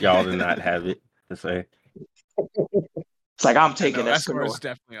wanted y'all to not have it to say. It's like I'm taking Escanor is Escanor.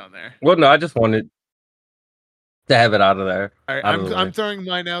 definitely on there. Well, no, I just wanted to have it out of there. All right, out of the I'm way. throwing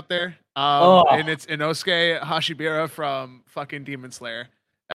mine out there. Oh. And it's Inosuke Hashibira from fucking Demon Slayer.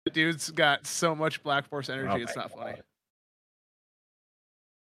 That dude's got so much Black Force energy. Oh It's my not funny. God.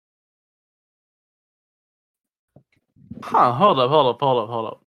 Huh, hold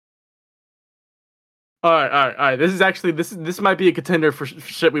up. All right. This might be a contender for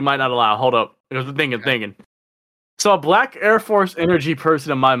shit we might not allow. Hold up. Because I'm thinking. So a Black Air Force energy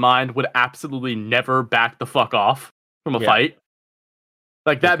person in my mind would absolutely never back the fuck off from a fight.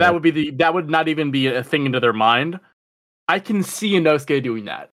 Like that. Okay. That would not even be a thing into their mind. I can see Inosuke doing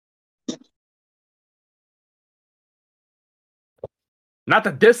that. Not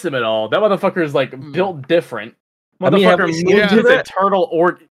to diss him at all. That motherfucker is like built different. I mean, have Motherfucker we seen moved him his do that? turtle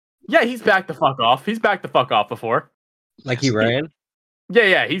or yeah, he's backed the fuck off. He's backed the fuck off before. Like he ran.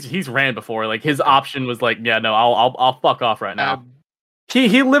 Yeah, he's ran before. Like his option was like, yeah, no, I'll fuck off right now.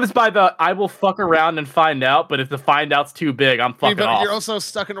 He lives by the I will fuck around and find out, but if the find out's too big, I'm fucking but off. you're also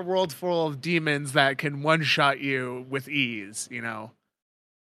stuck in a world full of demons that can one shot you with ease. You know.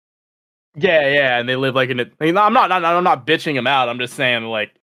 Yeah, and they live like in it. I'm not bitching him out. I'm just saying,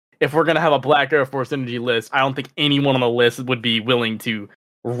 like, if we're gonna have a Black Air Force energy list, I don't think anyone on the list would be willing to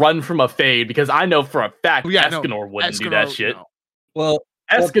run from a fade, because I know for a fact Escanor wouldn't do that shit. No. Well,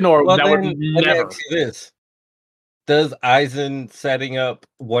 Escanor, that would let me never. ask you this: does Aizen setting up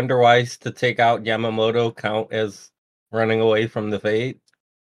Wonder Weiss to take out Yamamoto count as running away from the fade?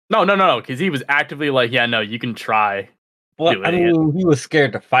 No, because he was actively like, yeah, no, you can try. Well, I mean, he was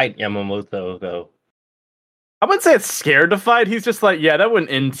scared to fight Yamamoto, though. I wouldn't say it's scared to fight. He's just like, yeah, that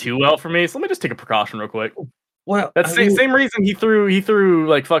wouldn't end too well for me. So let me just take a precaution real quick. Well, that's the same reason he threw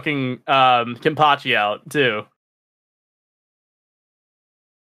like fucking Kenpachi out too.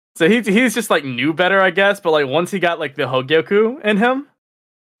 So he's just like knew better, I guess. But like once he got like the Hogyoku in him,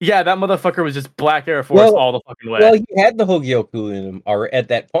 yeah, that motherfucker was just Black Air Force all the fucking way. Well, he had the Hogyoku in him or at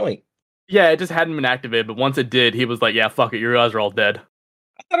that point. Yeah, it just hadn't been activated, but once it did, he was like, yeah, fuck it, your guys are all dead.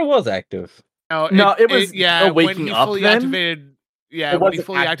 I thought it was active. No, it was when waking he up fully then? activated. Yeah, It when he wasn't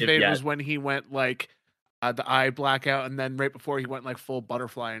fully active activated yet. was when he went like the eye blackout, and then right before he went like full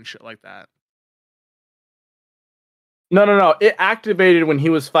butterfly and shit like that. No. It activated when he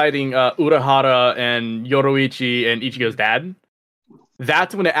was fighting Urahara and Yoroichi and Ichigo's dad.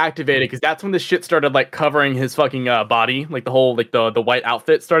 That's when it activated, because that's when the shit started like covering his fucking body, like the whole like the white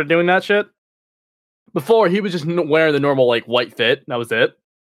outfit started doing that shit. Before he was just wearing the normal like white fit, that was it.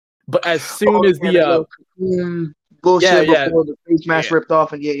 But as soon as the bullshit before the face mask ripped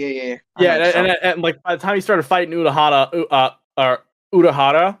off, and yeah. And like by the time he started fighting Urahara,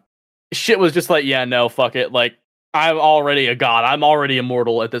 shit was just like, yeah, no, fuck it. Like, I'm already a god. I'm already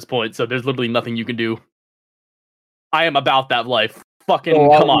immortal at this point, so there's literally nothing you can do. I am about that life. Fucking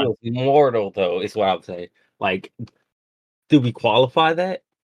come on. Immortal though is what I'm saying. Like, do we qualify that?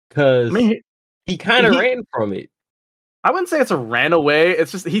 Because he kind of ran from it. I wouldn't say it's a ran away.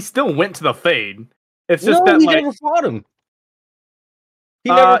 It's just he still went to the fade. It's just No, that he like never fought him. He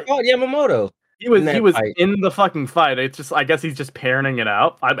never fought Yamamoto. he was fight. in the fucking fight. It's just I guess he's just parenting it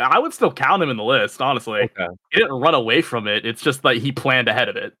out. I would still count him in the list, honestly. Okay. He didn't run away from it. It's just like he planned ahead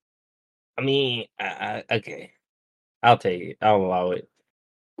of it. I mean, okay. I'll take it. I'll allow it.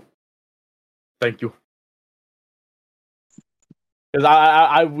 Thank you. Because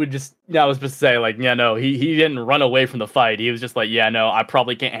I would just I was just say like no he didn't run away from the fight. He was just like no I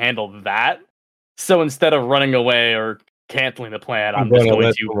probably can't handle that. So instead of running away or canceling the plan, I'm just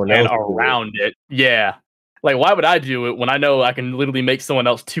going to plan around it. Yeah, like why would I do it when I know I can literally make someone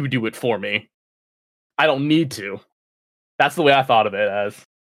else to do it for me? I don't need to. That's the way I thought of it as.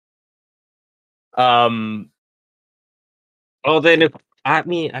 Oh, then if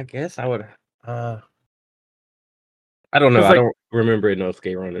I guess I would. I don't know. I don't remember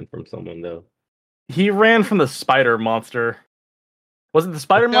Inosuke running from someone though. He ran from the spider monster. Was it the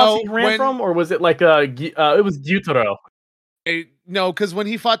spider monster he ran from, or was it like it was Gyutaro? No, because when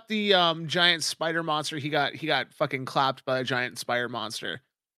he fought the giant spider monster, he got fucking clapped by a giant spider monster,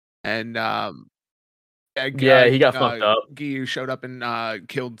 and he got fucked up. Giyu showed up and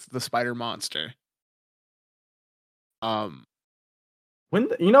killed the spider monster. When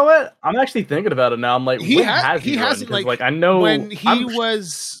you know what? I'm actually thinking about it now. I'm like, he hasn't like I know when he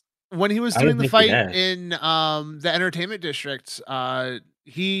was doing the fight in the entertainment district.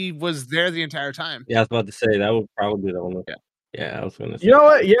 He was there the entire time. Yeah, I was about to say that would probably be the one. Yeah, I was gonna say. You know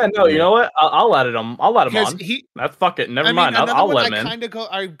what? Yeah, no, you know what? I'll let him. I'll let him on. That's fuck it. Never mind. I'll let him in.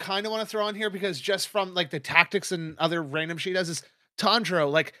 I kind of want to throw on here because just from like the tactics and other random shit he does is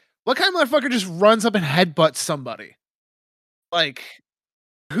Tanjiro. Like, what kind of motherfucker just runs up and headbutts somebody? Like,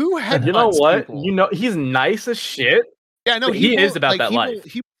 who headbutts? You know what? People? You know he's nice as shit. Yeah, no, he is about that life.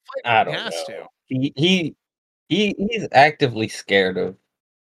 He I don't know. He's actively scared of.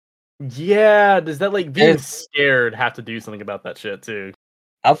 Yeah, does that like being scared have to do something about that shit too?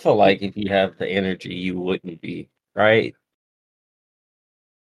 I feel like if you have the energy, you wouldn't be, right?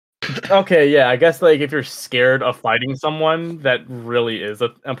 Okay, yeah, I guess like if you're scared of fighting someone, that really is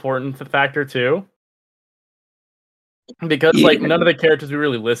an important factor too. Because like none of the characters we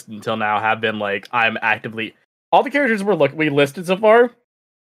really listed until now have been like all the characters we listed so far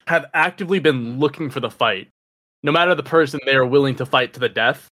have actively been looking for the fight. No matter the person, they are willing to fight to the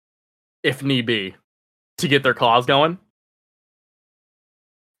death, if need be, to get their cause going.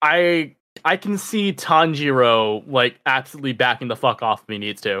 I can see Tanjiro like absolutely backing the fuck off if he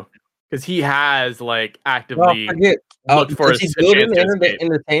needs to, because he has like actively looked for he's building the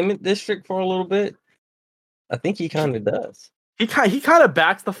entertainment district for a little bit. I think he kind of does. He kind of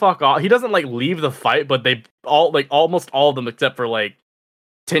backs the fuck off. He doesn't like leave the fight, but they all like almost all of them except for like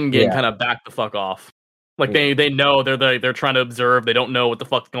Tengen kind of back the fuck off. Like they know they're trying to observe. They don't know what the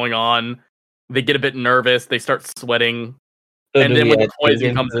fuck's going on. They get a bit nervous. They start sweating, and then when the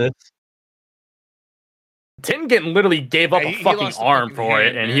poison comes in, Tengen literally gave up a fucking arm for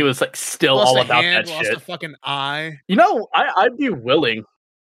it, and he was like still all about that shit. Lost a fucking eye. You know, I'd be willing.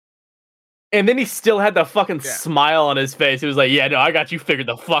 And then he still had the fucking smile on his face. He was like, "Yeah, no, I got you figured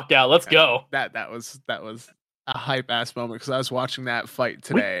the fuck out. Let's go." That was a hype ass moment because I was watching that fight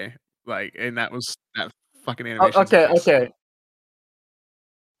today, and that fucking animation. Okay.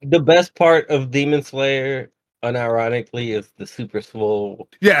 The best part of Demon Slayer, unironically, is the super swole.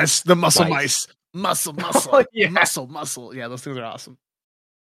 Yes, the muscle mice. Muscle, muscle. Yeah, those things are awesome.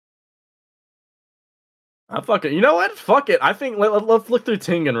 You know what? Fuck it. I think let's look through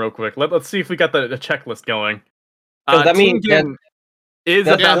Tengen real quick. Let's see if we got the checklist going. Tengen is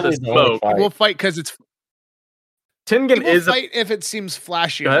about this boat. We'll fight because it's. Tengen is fight if it seems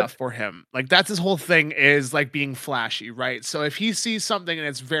flashy enough for him. Like that's his whole thing is like being flashy, right? So if he sees something and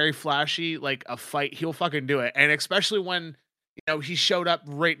it's very flashy, like a fight, he'll fucking do it. And especially when he showed up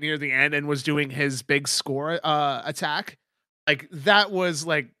right near the end and was doing his big score attack, like that was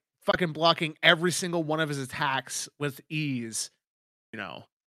like fucking blocking every single one of his attacks with ease.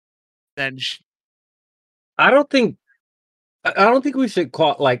 Then I don't think we should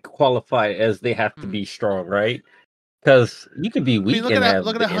qualify as they have to be strong, right? Because you could be weak. Look at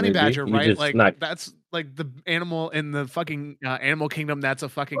a honey badger, right? Like that's like the animal in the fucking animal kingdom. That's a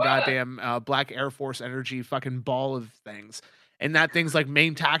fucking goddamn Black Air Force energy fucking ball of things. And that thing's like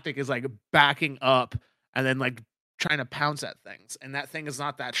main tactic is like backing up and then like trying to pounce at things. And that thing is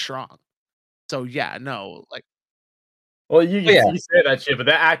not that strong. So yeah, no, like. Well, you say that shit, but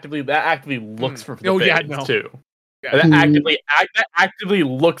that actively looks for things too. Yeah. That actively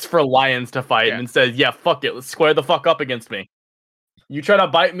looks for lions to fight and says, "Yeah, fuck it, let's square the fuck up against me. You try to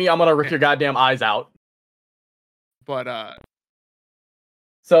bite me, I'm gonna rip your goddamn eyes out." But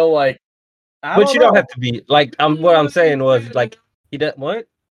so like, But you don't have to be like. What I'm saying was like he does what?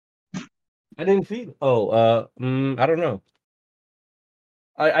 I didn't see. Oh, I don't know.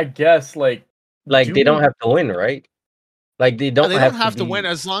 I guess like They don't have to win, right? Like they No, don't they have don't to have to be win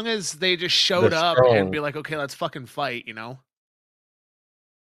as long as they just showed the up and strong. be like, okay, let's fucking fight,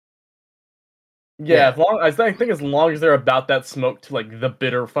 Yeah, I think as long as they're about that smoke to like the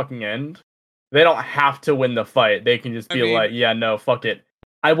bitter fucking end, they don't have to win the fight. They can just be like, yeah, no, fuck it.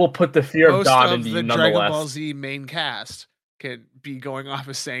 I will put the fear of Most God of into you the Dragon Ball nonetheless. Z main cast could be going off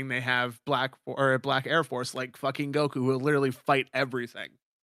as saying they have Black Air Force like fucking Goku who will literally fight everything.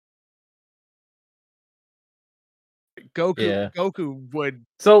 Goku would.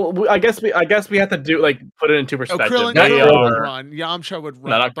 So I guess we have to do like put it into perspective. Krillin would run. Yamcha would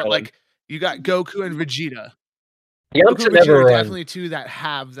run, not but Krillin. like you got Goku and Vegeta. Yamcha Goku and never Vegeta are run. definitely two that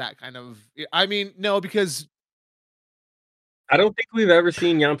have that kind of. I mean, no, because I don't think we've ever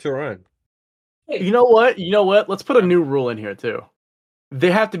seen Yamcha run. You know what? Let's put a new rule in here too.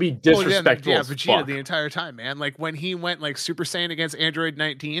 They have to be disrespectful. Yeah, Vegeta the entire time, man. Like when he went like Super Saiyan against Android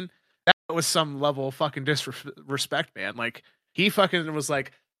 19, that was some level of fucking disrespect, man. Like he fucking was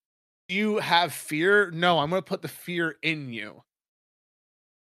like, "You have fear? No, I'm gonna put the fear in you."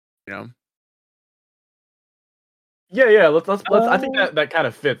 You know? Yeah. Let's. I think that kind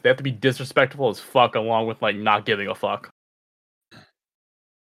of fits. They have to be disrespectful as fuck, along with like not giving a fuck.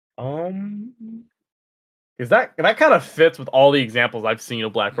 Because that kind of fits with all the examples I've seen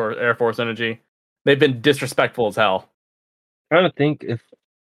of Black Air Force energy. They've been disrespectful as hell. I'm trying to think if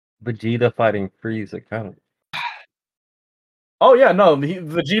Vegeta fighting Frieza counts. Oh yeah, no,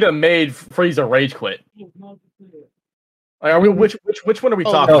 Vegeta made Frieza rage quit. Like, are we which one are we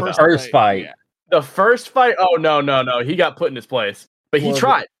talking about? The first fight. Yeah. The first fight? Oh no, he got put in his place, but he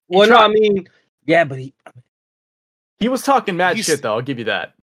tried. No, I mean, yeah, but he was talking mad shit though. I'll give you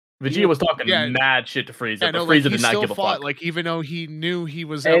that. Vegeta was talking Yeah. mad shit to Frieza, Yeah, but no, Frieza like, did not give a fought, fuck. like even though he knew he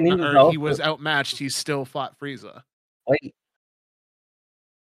was And he was outmatched, he still fought Frieza. Wait,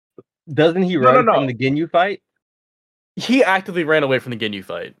 doesn't he No. run from the Ginyu fight? He actively ran away from the Ginyu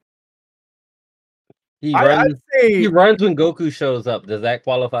fight. He runs when Goku shows up. Does that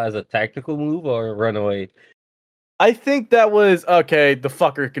qualify as a tactical move or a runaway? I think that was okay. The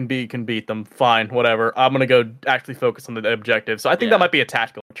fucker can beat them. Fine, whatever. I'm gonna go actually focus on the objective. So I think that might be a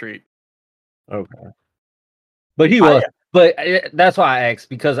tactical retreat. Okay, but he was. But that's why I asked,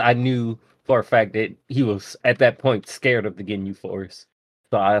 because I knew for a fact that he was at that point scared of the Ginyu Force.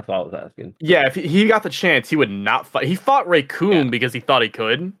 So I thought I was asking. Yeah, if he got the chance, he would not fight. He fought Raccoon because he thought he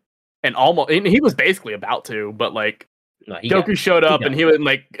could, and he was basically about to, but like Goku showed up and he was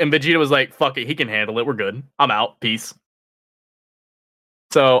like, and Vegeta was like, "Fuck it, he can handle it. We're good. I'm out. Peace."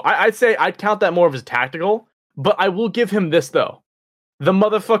 So I'd say I'd count that more of as tactical, but I will give him this though: the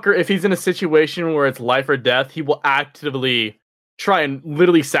motherfucker, if he's in a situation where it's life or death, he will actively try and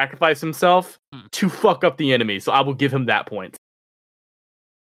literally sacrifice himself to fuck up the enemy. So I will give him that point.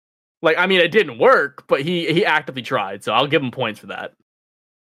 Like, I mean, it didn't work, but he actively tried, so I'll give him points for that.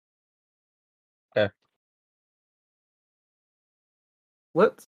 Okay.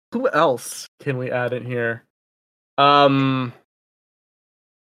 Who else can we add in here? Do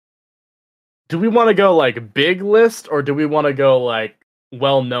we want to go like big list, or do we want to go like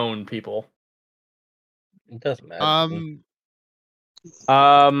well-known people? It doesn't matter.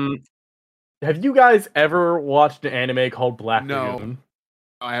 Have you guys ever watched an anime called Black Lagoon? No,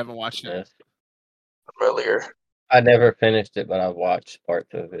 I haven't watched it. Earlier, I never finished it, but I watched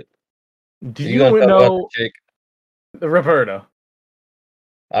parts of it. Do you know the chick? Roberta?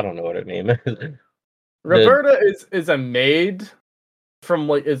 I don't know what her name is. Roberta is a maid from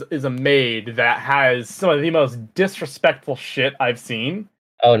like is a maid that has some of the most disrespectful shit I've seen.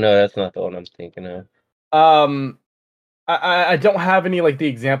 Oh no, that's not the one I'm thinking of. I don't have any like the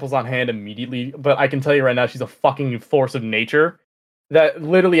examples on hand immediately, but I can tell you right now she's a fucking force of nature that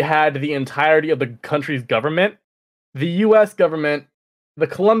literally had the entirety of the country's government, the US government, the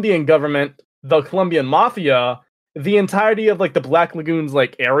Colombian government, the Colombian mafia, the entirety of like the Black Lagoons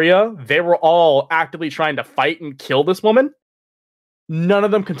like area. They were all actively trying to fight and kill this woman. None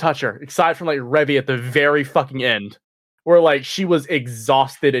of them can touch her, aside from like Revy at the very fucking end, where like she was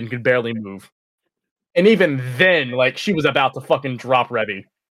exhausted and could barely move. And even then, like, she was about to fucking drop Revy.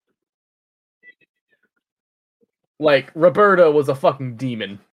 Like, Roberta was a fucking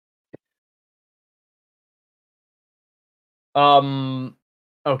demon.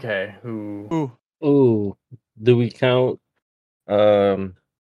 Okay, who? Ooh. Do we count, what's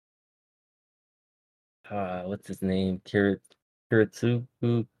his name? Kiritsu?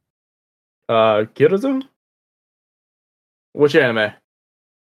 Kirizu? Which anime?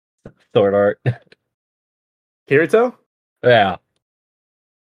 Sword art. Kirito? Yeah.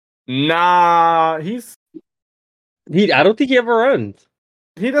 Nah, I don't think he ever runs.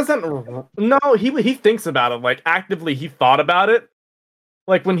 he doesn't. No, he thinks about it. Like actively, he thought about it.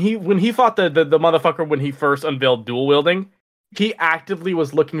 Like when he fought the motherfucker when he first unveiled dual wielding, he actively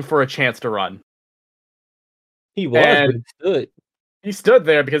was looking for a chance to run. He was, but And he stood. he stood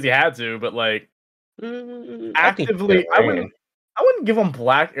there because he had to, but like I think he actively, ran. I wouldn't give him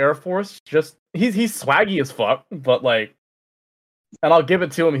Black Air Force. Just he's swaggy as fuck, but like, and I'll give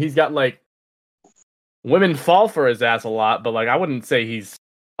it to him. He's got like women fall for his ass a lot, but like I wouldn't say he's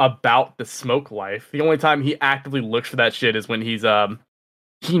about the smoke life. The only time he actively looks for that shit is when he's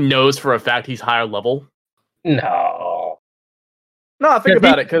he knows for a fact he's higher level. No. No, think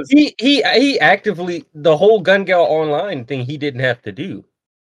about it, because he actively the whole Gun Gal Online thing he didn't have to do.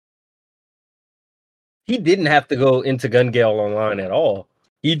 He didn't have to go into Gun Gal Online at all.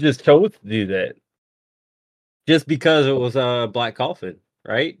 He just chose to do that. Just because it was Black Coffin,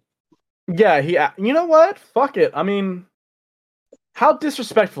 right? yeah, you know what? Fuck it. I mean, how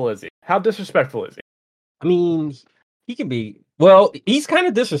disrespectful is he? How disrespectful is he? I mean, he can be. Well, he's kind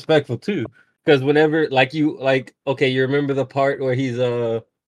of disrespectful too, because whenever, you remember the part where he's The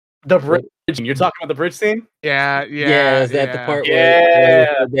bridge. You're talking about the bridge scene? Yeah, is that the part where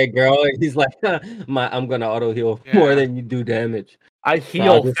he said that girl and he's like, I'm gonna auto heal more than you do damage. I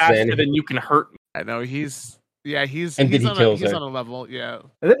heal faster than you can hurt me. I know he's and he's then he kills he's her. on a level, yeah.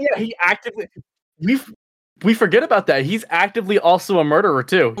 And then he actively we forget about that. He's actively also a murderer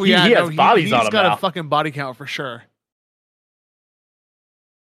too. He has bodies on him now. He's got a fucking body count for sure.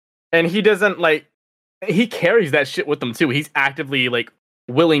 And he doesn't he carries that shit with him too. He's actively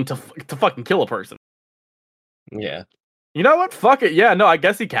willing to fucking kill a person. Yeah. You know what? Fuck it. Yeah, no, I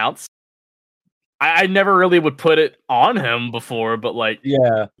guess he counts. I never really would put it on him before, but he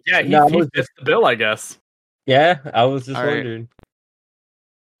fits the bill, I guess. Yeah, I was just wondering.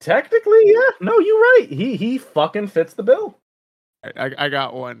 Technically, yeah. No, you're right. He fucking fits the bill. I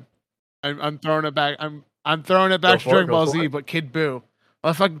got one. I'm throwing it back. I'm throwing it back to Dragon Ball Z, but Kid Buu.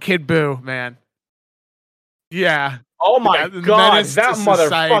 Oh, fucking Kid Buu, man. Yeah. Oh my god, that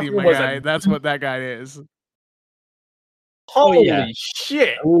motherfucker was That's what that guy is. Holy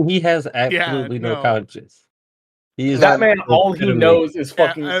shit! I mean, he has absolutely no conscience. That man, all he knows is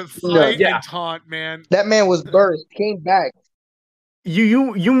fucking fight and taunt, man. That man was birthed, came back.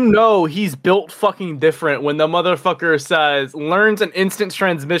 You know he's built fucking different when the motherfucker says learns an instant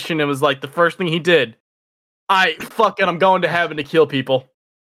transmission and was like the first thing he did. I'm going to heaven to kill people.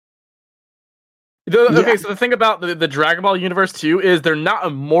 Okay, so the thing about the Dragon Ball universe too is they're not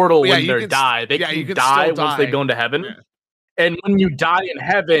immortal when they die. They can die once they go into heaven. Yeah. And when you die in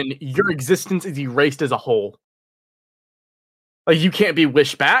heaven, your existence is erased as a whole. Like you can't be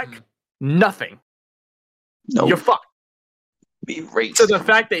wished back. Nothing. No. You're fucked. Be erased. So the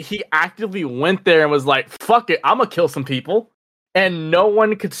fact that he actively went there and was like, fuck it, I'm gonna kill some people, and no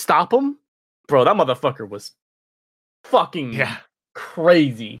one could stop him, bro, that motherfucker was fucking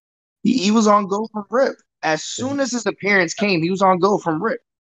crazy. He was on go from Rip. As soon as his appearance came, he was on go from Rip.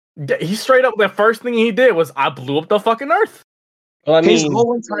 He straight up, the first thing he did was, I blew up the fucking earth. Well, his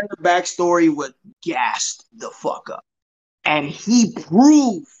whole entire backstory was gassed the fuck up. And he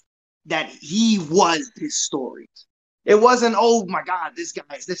proved that he was his stories. It wasn't, oh my God, this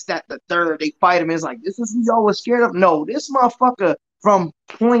guy is this, that, the third. They fight him. It's like, this is who y'all was scared of. No, this motherfucker from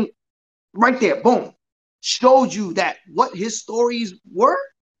point right there, boom, showed you that what his stories were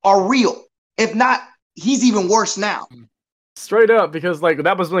are real. If not, he's even worse now. Straight up, because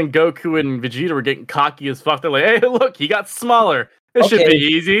that was when Goku and Vegeta were getting cocky as fuck. They're like, hey, look, he got smaller. This should be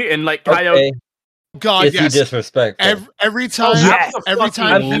easy. And Kaio... God, is he disrespectful? Every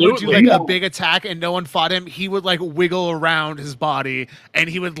time he would do a big attack and no one fought him, he would wiggle around his body and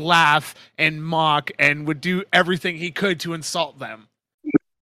he would laugh and mock and would do everything he could to insult them.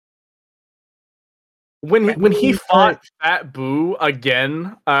 When he fought Fat Buu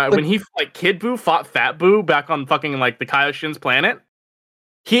again, when he Kid Buu fought Fat Buu back on fucking the Kaioshin's planet,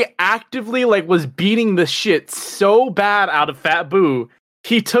 he actively was beating the shit so bad out of Fat Buu.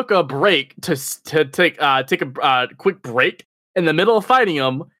 He took a break to take a quick break in the middle of fighting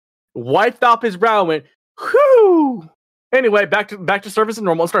him, wiped off his brow, and went, whew. Anyway, back to service and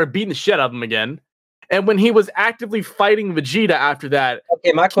normal, and started beating the shit out of him again. And when he was actively fighting Vegeta after that,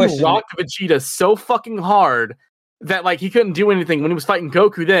 my question, he rocked Vegeta so fucking hard that he couldn't do anything. When he was fighting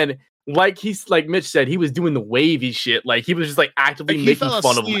Goku, then like Mitch said, he was doing the wavy shit. He was just actively making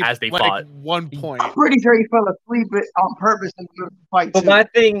fun of him as they fought. One point, I'm pretty sure he fell asleep on purpose in the fight. But my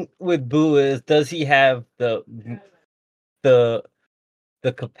thing with Buu is, does he have the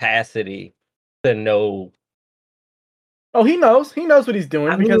the capacity to know. Oh, he knows. He knows what he's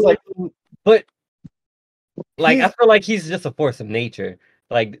doing because, like, but like I he's- feel like he's just a force of nature.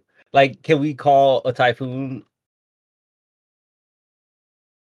 Like, can we call a typhoon?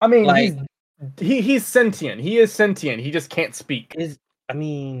 I mean, Like, he's sentient. He is sentient. He just can't speak. I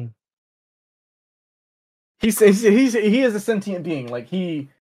mean, he is a sentient being. Like he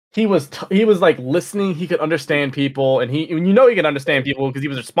was like listening. He could understand people, and he can understand people because he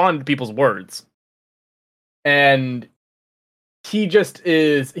was responding to people's words. And he just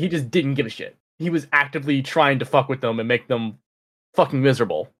didn't give a shit. He was actively trying to fuck with them and make them fucking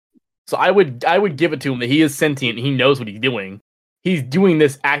miserable. So I would give it to him that he is sentient. He knows what he's doing. He's doing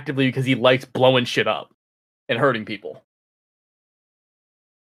this actively because he likes blowing shit up and hurting people.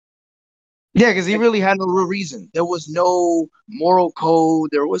 Yeah, because he really had no real reason. There was no moral code.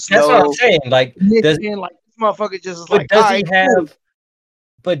 There was that's what I'm saying. Like, this motherfucker just is like, does he have?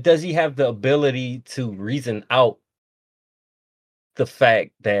 But does he have the ability to reason out the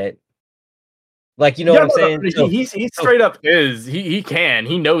fact that, like, you know what I'm saying? No, he straight up is. He can.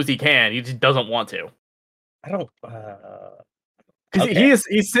 He knows he can. He just doesn't want to. I don't. Because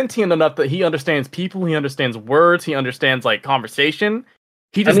he's sentient enough that he understands people. He understands words. He understands like conversation.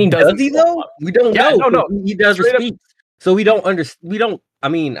 He just does he though? We don't know. No. He does speak, so we don't understand. We don't. I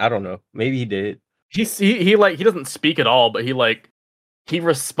mean, I don't know. Maybe he did. He doesn't speak at all, but he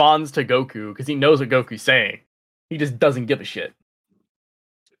responds to Goku because he knows what Goku's saying. He just doesn't give a shit.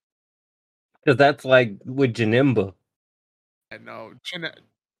 Because that's with Janemba. I know.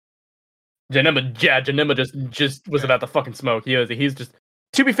 Janemba just was about to fucking smoke. He's just.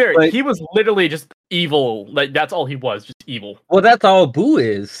 To be fair, he was literally just evil. Like that's all he was, just evil. Well, that's all Boo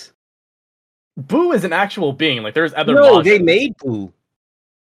is. Boo is an actual being. Like there's other. No, they made Boo.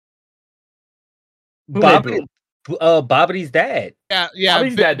 Bobbity's dad. Yeah.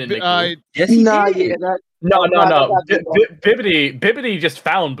 Bobbity's dad didn't make Boo. Yes, he did. No. Bibbidi just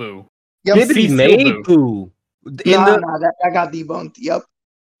found Boo. Yep. Bibbidi made Boo. That got debunked. Yep.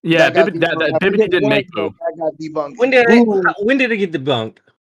 Yeah, Bibbidi didn't make Boo. That got debunked. When did it get debunked?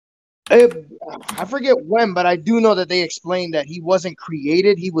 I forget when, but I do know that they explained that he wasn't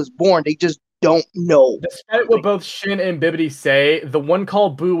created; he was born. They just don't know. Despite what both Shin and Bibbidi say, the one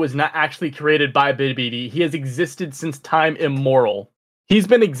called Boo was not actually created by Bibbidi. He has existed since time immemorial. He's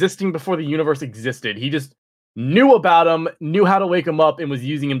been existing before the universe existed. He just knew about him, knew how to wake him up, and was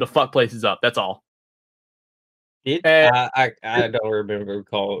using him to fuck places up. That's all. I don't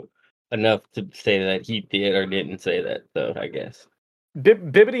recall enough to say that he did or didn't say that, so I guess.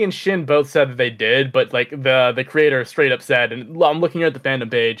 Bibbidi and Shin both said that they did, but like the creator straight up said, and I'm looking at the fandom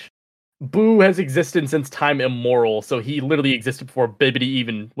page, Boo has existed since time immemorial, so he literally existed before Bibbidi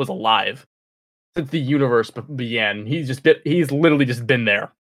even was alive. Since the universe began, he's literally just been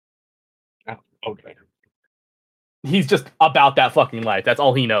there. Oh, okay. He's just about that fucking life. That's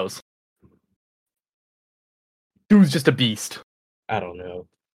all he knows. Dude's just a beast. I don't know.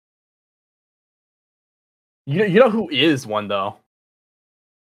 You know who is one though?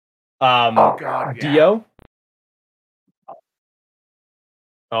 Oh God, yeah. Dio.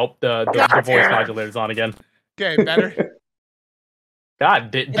 Oh, the voice modulator's on again. Okay, better.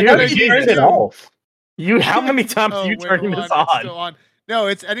 God, dude, you turned it off. How many times are you turning this on? It's still on. No,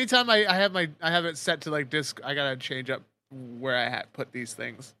 it's anytime I have it set to like disc. I gotta change up where I put these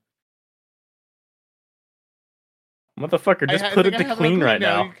things. Motherfucker, just put it to clean right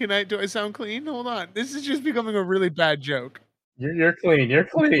now. Do I sound clean? Hold on. This is just becoming a really bad joke. You're clean. You're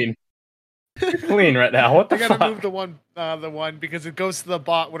clean. You're clean right now. What the fuck? I gotta move the one because it goes to the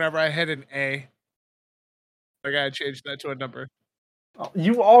bot whenever I hit an A. I gotta change that to a number. Oh,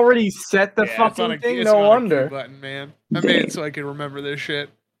 you already set the fucking thing. No wonder. Button, man. I made it so I can remember this shit.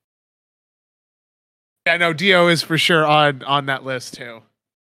 Yeah, no, Dio is for sure on that list too.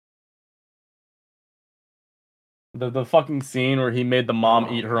 The fucking scene where he made the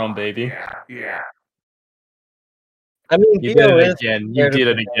mom eat her own baby. Yeah. I mean, you did it again. You did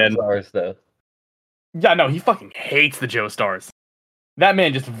it again. Though. Yeah, no, he fucking hates the Joestars. That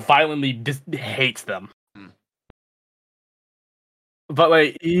man just violently just hates them. But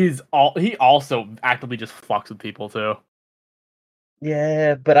like, he also actively just fucks with people too.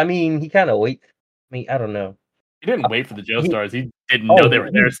 Yeah, but I mean, he kind of waits. I mean, I don't know. He didn't wait for the Joestars. He didn't know they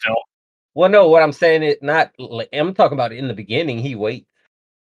were there still. Well, no, what I'm saying is not. I'm talking about in the beginning. He waits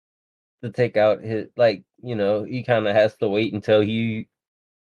to take out his, like, you know, he kind of has to wait until he.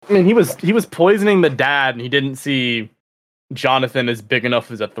 I mean, he was poisoning the dad, and he didn't see Jonathan as big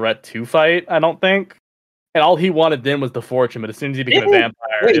enough as a threat to fight. I don't think. And all he wanted then was the fortune, but as soon as he became a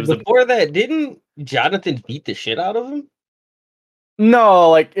vampire, before that, didn't Jonathan beat the shit out of him? No,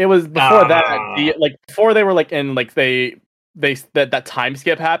 like it was before that. Ah. Like before they were like in like they that time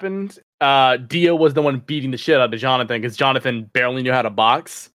skip happened. Dio was the one beating the shit out of Jonathan because Jonathan barely knew how to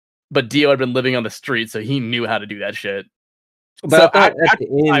box, but Dio had been living on the street, so he knew how to do that shit. But So I thought at after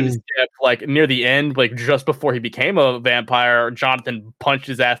the time end, skip, like near the end, like just before he became a vampire, Jonathan punched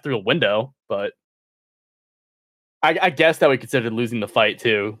his ass through a window. But I guess that we considered losing the fight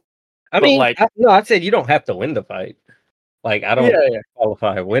too. I But mean, like, no, I said you don't have to win the fight. Like I don't yeah.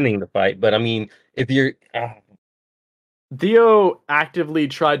 qualify winning the fight, but I mean, if you're, Dio actively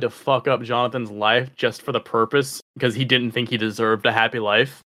tried to fuck up Jonathan's life just for the purpose because he didn't think he deserved a happy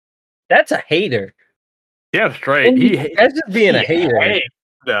life. that's a hater. Yeah, straight. That's just being a hater. Hates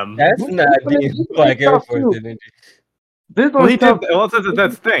them. That's not being Black Air Force energy. Well, he did. Well, that's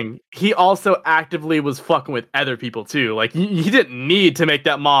the thing. He also actively was fucking with other people too. Like he didn't need to make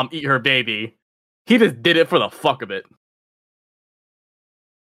that mom eat her baby. He just did it for the fuck of it.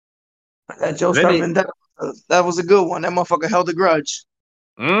 That Joe Starvin, that was a good one. That motherfucker held a grudge.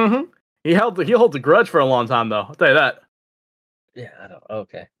 Mm-hmm. He holds a grudge for a long time though. I'll tell you that. Yeah, I don't.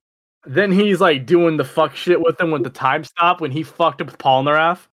 Okay. Then he's like doing the fuck shit with him with the time stop when he fucked up with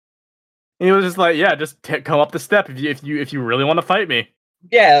Polnareff. And he was just like, "Yeah, just come up the step if you really want to fight me."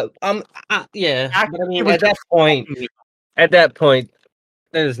 Yeah. Yeah. But I mean, at that point,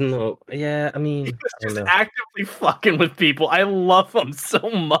 there's no. Yeah. I mean, He was I don't just know. actively fucking with people. I love him so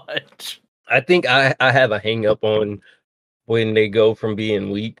much. I think I have a hang up on when they go from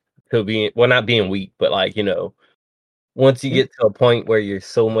being weak to being, well, not being weak, but like, once you get to a point where you're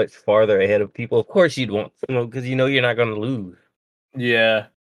so much farther ahead of people, of course you'd want, because you're not going to lose. Yeah.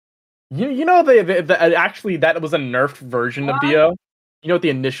 You know they actually that was a nerfed version of Dio. You know what the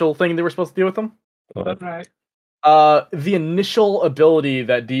initial thing they were supposed to do with him? Right. The initial ability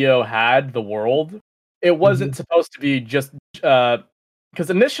that Dio had, the world, it wasn't supposed to be just because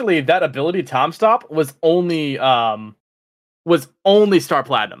initially that ability Tom Stop was only Star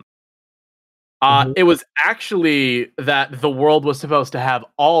Platinum. It was actually that the world was supposed to have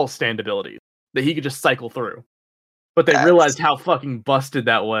all stand abilities that he could just cycle through. But they realized how fucking busted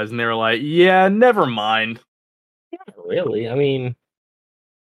that was, and they were like, "Yeah, never mind." Not really. I mean,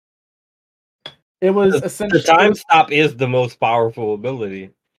 It was the essentially time stop is the most powerful ability.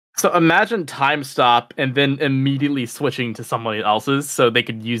 So imagine time stop and then immediately switching to somebody else's, so they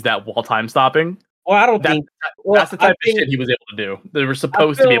could use that while time stopping. Well, I don't think that's the type of shit he was able to do. They were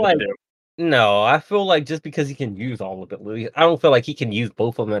supposed to be able to do. No, I feel like just because he can use all of it, I don't feel like he can use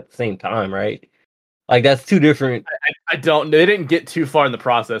both of them at the same time, right? Like that's two different. I don't. They didn't get too far in the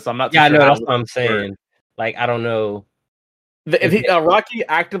process. I'm not. Yeah, I sure know. how That's what I'm saying. Like I don't know. Rocky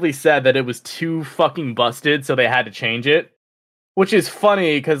actively said that it was too fucking busted, so they had to change it. Which is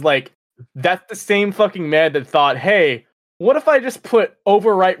funny because like that's the same fucking man that thought, "Hey, what if I just put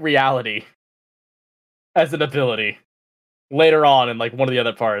overwrite reality as an ability later on in like one of the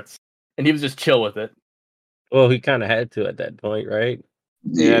other parts?" And he was just chill with it. Well, he kind of had to at that point, right?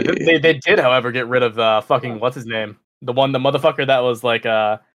 Yeah, they did, however, get rid of fucking what's his name, the motherfucker that was like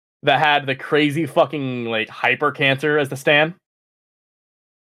that had the crazy fucking like hyper cancer as the stand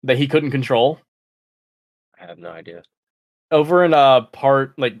that he couldn't control. I have no idea. Over in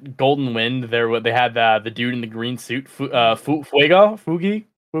part like Golden Wind, they had the dude in the green suit, Fugo.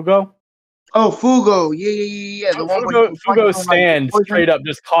 Oh, Fugo, yeah. The one Fugo's stand straight up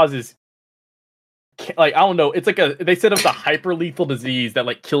just causes, like, I don't know. It's like they said it's a hyper lethal disease that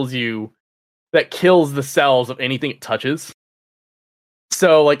like kills the cells of anything it touches.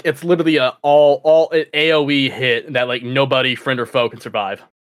 So like it's literally a all AOE hit that like nobody, friend or foe, can survive.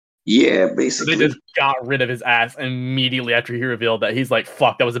 Yeah, basically. So they just got rid of his ass immediately after he revealed that. He's like,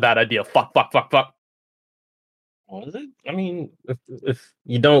 "Fuck, that was a bad idea. Fuck." Was it? I mean, if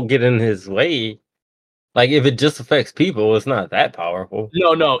you don't get in his way, like if it just affects people, it's not that powerful.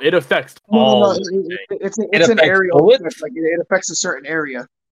 No, it affects all. It's an aerial effect. Like it affects a certain area.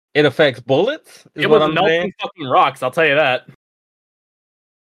 It affects bullets. It was melting fucking rocks. I'll tell you that.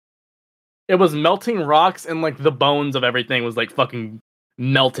 It was melting rocks, and like the bones of everything was like fucking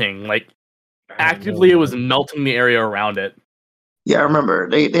melting. Like actively, it was melting the area around it. Yeah, I remember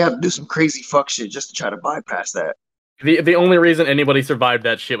they had to do some crazy fuck shit just to try to bypass that. The only reason anybody survived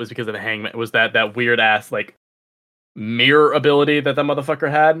that shit was because of the hangman. Was that weird ass like mirror ability that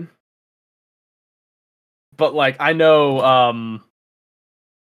motherfucker had. But like I know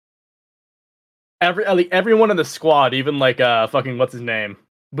everyone in the squad, even like fucking what's his name,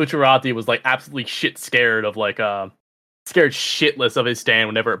 Bucciarati, was like absolutely shit scared of like scared shitless of his stand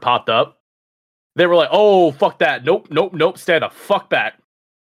whenever it popped up. They were like, "Oh, fuck that. Nope. Stand the fuck back."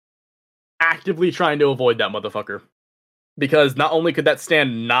 Actively trying to avoid that motherfucker. because not only could that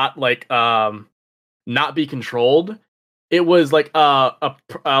stand not not be controlled, it was like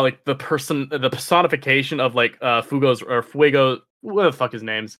like the personification of like Fuego, what the fuck his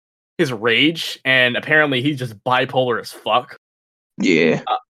name's, his rage, and apparently he's just bipolar as fuck. Yeah.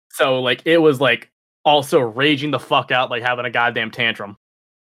 So like it was like also raging the fuck out, like having a goddamn tantrum.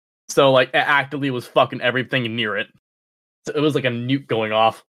 So like it actively was fucking everything near it. So it was like a nuke going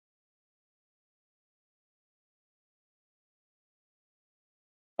off.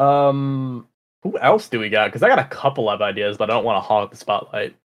 Who else do we got? Because I got a couple of ideas, but I don't want to hog the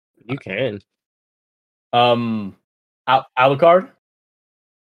spotlight. You can. Alucard.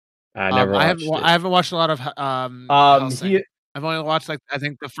 I never I watched haven't it. I haven't watched a lot of Hellsing. I've only watched like I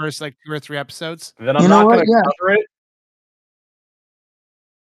think the first like 2 or 3 episodes. Then I'm You not know going what? to Yeah. cover it.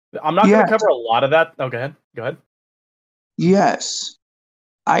 I'm not going Yeah. to cover a lot of that. Oh, go ahead. Go ahead. Yes.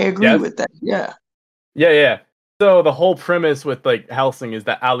 I agree Yes? with that. Yeah. Yeah. So the whole premise with like Hellsing is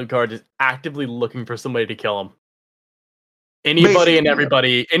that Alucard is actively looking for somebody to kill him. Anybody and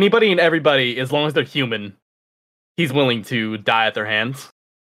everybody, as long as they're human, he's willing to die at their hands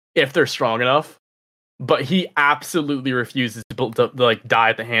if they're strong enough. But he absolutely refuses to like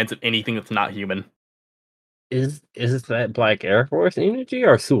die at the hands of anything that's not human. Is that Black Air Force energy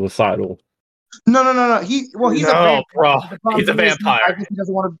or suicidal? No. He's a vampire. Bro, The problem he's a is vampire. I guess he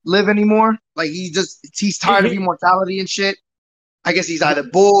doesn't want to live anymore. Like he's tired of immortality and shit. I guess he's either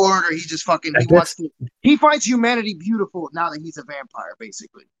bored or he just fucking he finds humanity beautiful now that he's a vampire,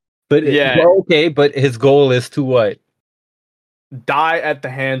 basically. But Yeah. okay, but his goal is to what? Die at the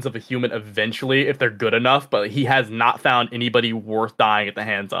hands of a human eventually if they're good enough, but he has not found anybody worth dying at the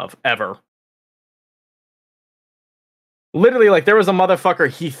hands of ever. Literally, like there was a motherfucker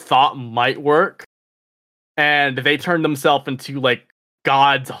he thought might work, and they turned themselves into like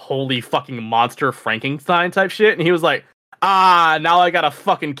God's holy fucking monster Frankenstein type shit, and he was like, now I gotta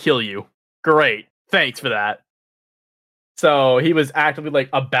fucking kill you. Great, thanks for that. So he was actively like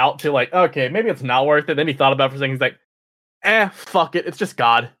about to like, okay, maybe it's not worth it. Then he thought about it for a second. He's like, fuck it, it's just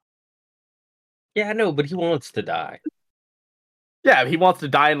God. Yeah, I know, but he wants to die. Yeah, he wants to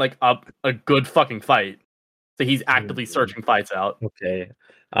die in like a good fucking fight. So he's actively searching fights out. Okay.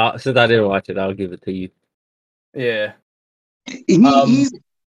 Since I didn't watch it, I'll give it to you. Yeah. He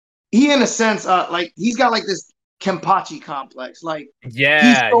in a sense, like he's got like this Kenpachi complex. Like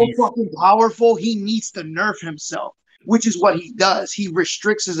yeah, he's so fucking powerful, he needs to nerf himself, which is what he does. He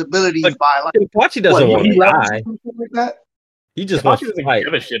restricts his abilities by like Kenpachi doesn't want to die. Like that. He just Kenpachi wants to doesn't fight.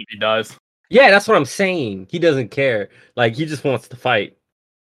 give a shit if he does. Yeah, that's what I'm saying. He doesn't care. Like he just wants to fight.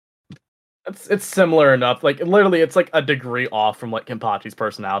 It's similar enough. Like literally, it's like a degree off from like Kenpachi's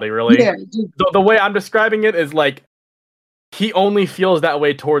personality. Really, Yeah. The way I'm describing it is like he only feels that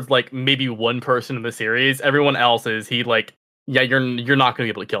way towards like maybe one person in the series. Everyone else is he like, yeah, you're not gonna be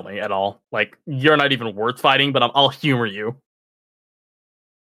able to kill me at all. Like you're not even worth fighting, but I'll humor you.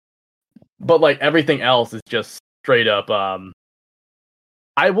 But like everything else is just straight up.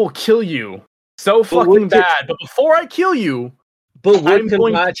 I will kill you so fucking bad, but before I kill you, I'm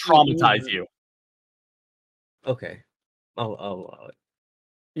going to traumatize you. Okay. I'll allow it.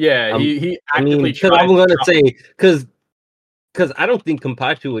 Yeah, he I mean, because I'm gonna say because I don't think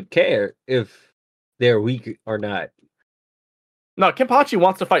Kenpachi would care if they're weak or not. No, Kenpachi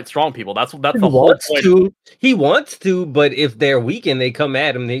wants to fight strong people. That's the whole point. He wants to, but if they're weak and they come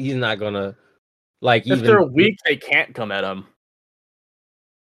at him, then he's not gonna like. If they're weak, they can't come at him.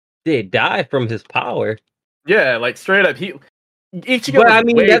 They die from his power. Yeah, like straight up. Ichigo but I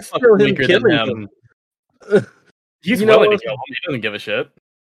mean, that's still him killing them. He's willing to kill him. He doesn't give a shit.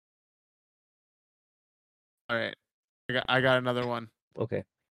 All right, I got another one. Okay.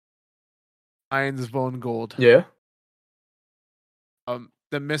 Iron's Bone Gold. Yeah.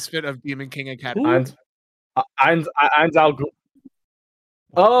 The Misfit of Demon King Academy. Ein's Al.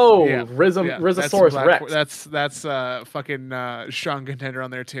 Oh, yeah, Rhizosaurus Rex. That's fucking strong contender on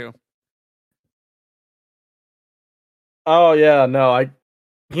there too. Oh yeah, no,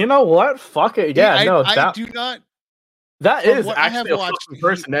 you know what? Fuck it. Yeah, I do not. That is actually a fucking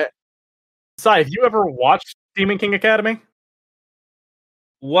person. Sai, have you ever watched Demon King Academy?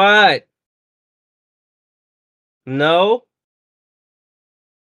 What? No.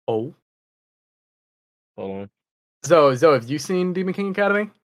 Oh. Hold on. Zoe, have you seen Demon King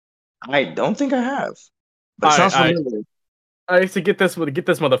Academy? I don't think I have. But it sounds familiar. I used to get this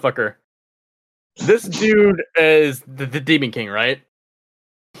motherfucker. This dude is the Demon King, right?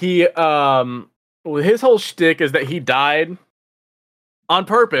 He his whole shtick is that he died on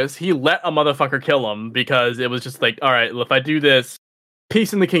purpose. He let a motherfucker kill him because it was just like, all right, if I do this,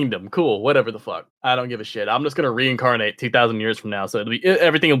 peace in the kingdom. Cool, whatever the fuck. I don't give a shit. I'm just gonna reincarnate 2,000 years from now, so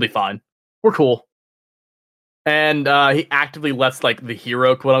everything will be fine. We're cool. And he actively lets like the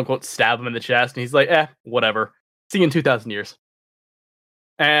hero, quote unquote, stab him in the chest, and he's like, whatever. See you in 2,000 years.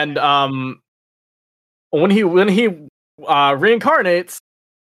 And when he reincarnates,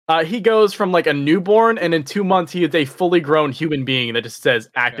 he goes from like a newborn, and in 2 months he is a fully grown human being that just says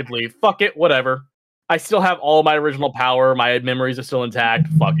actively, "Fuck it, whatever. I still have all my original power. My memories are still intact.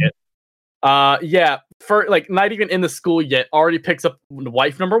 Fuck it." For like not even in the school yet, already picks up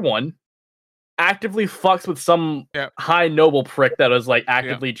wife number 1. Actively fucks with some high noble prick that was like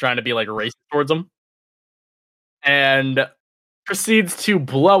actively trying to be like racist towards him, and proceeds to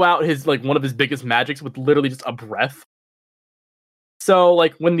blow out his like one of his biggest magics with literally just a breath. So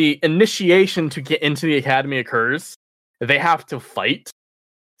like when the initiation to get into the academy occurs, they have to fight.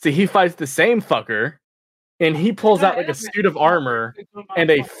 So he fights the same fucker, and he pulls out like a suit of armor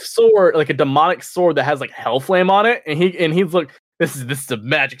and a sword, like a demonic sword that has like hell flame on it, and he's like, this is a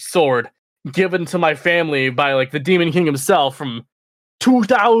magic sword given to my family by like the Demon King himself from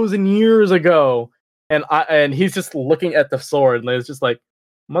 2,000 years ago. And he's just looking at the sword, and it's just like,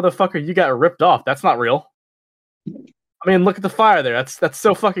 motherfucker, you got ripped off. That's not real. I mean, look at the fire there. That's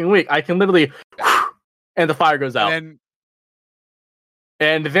so fucking weak. I can literally, and the fire goes out.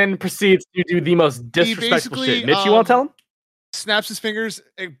 And then proceeds to do the most disrespectful shit. Mitch, you want to tell him? Snaps his fingers,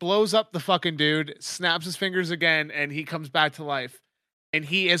 it blows up the fucking dude, snaps his fingers again, and he comes back to life. And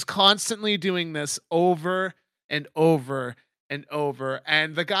he is constantly doing this over and over and over.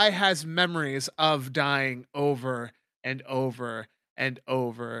 And the guy has memories of dying over and over and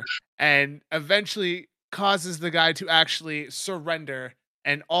over. And eventually causes the guy to actually surrender.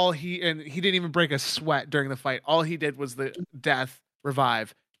 And he didn't even break a sweat during the fight. All he did was the death,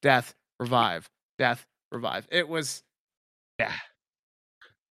 revive, death, revive, death, revive. It was,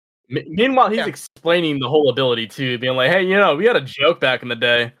 Meanwhile, he's explaining the whole ability too, being like, "Hey, we had a joke back in the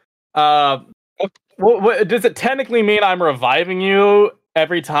day. What does it technically mean? I'm reviving you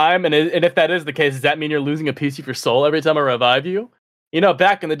every time, and if that is the case, does that mean you're losing a piece of your soul every time I revive you?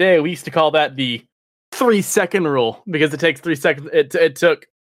 Back in the day, we used to call that the 3-second rule because it takes 3 seconds. It took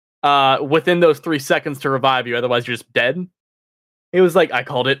within those 3 seconds to revive you, otherwise you're just dead. It was like I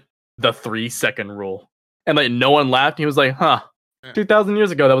called it the 3-second rule, and like no one laughed. He was like, "Huh." 2,000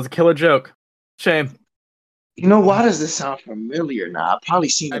 years ago, that was a killer joke. Shame. Why does this sound familiar now? I've probably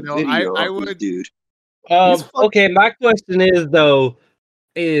seen a video of this dude. Okay, my question is though,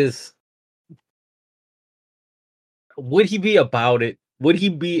 would he be about it? Would he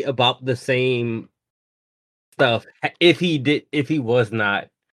be about the same stuff if he was not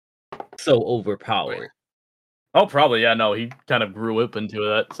so overpowered? Oh, probably, yeah. No, he kind of grew up into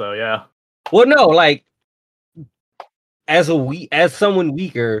that, so yeah. Well, no, like as someone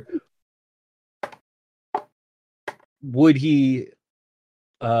weaker, would he?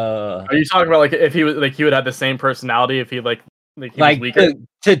 Are you talking about like if he was like he would have the same personality if he like he was weaker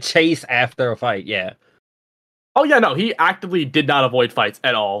to chase after a fight? Yeah. Oh yeah, no, he actively did not avoid fights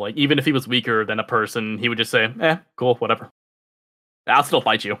at all. Like even if he was weaker than a person, he would just say, cool, whatever. I'll still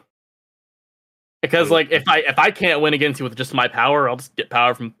fight you. Because like if I can't win against you with just my power, I'll just get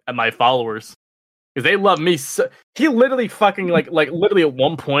power from my followers. Because they love me so. He literally fucking like literally at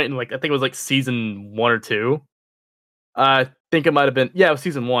one point in like I think it was like season 1 or 2. I think it might have been it was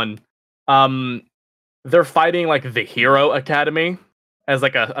season 1. They're fighting like the Hero Academy as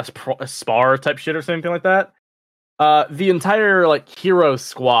like a spar type shit or something like that. The entire like hero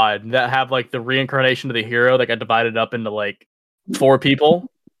squad that have like the reincarnation of the hero that got divided up into like 4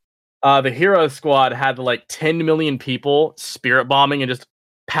 people. The hero squad had like 10 million people spirit bombing and just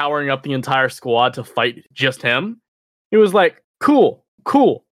powering up the entire squad to fight just him. He was like, cool.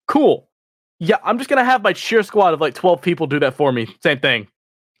 Yeah, I'm just gonna have my cheer squad of like 12 people do that for me. Same thing.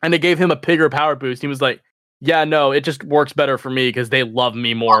 And they gave him a bigger power boost. He was like, yeah, no, it just works better for me because they love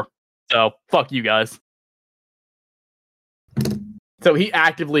me more. So fuck you guys. So he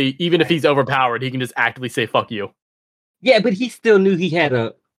actively, even if he's overpowered, he can just actively say fuck you. Yeah, but he still knew he had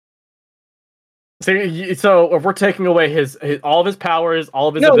a. So if we're taking away his all of his powers, all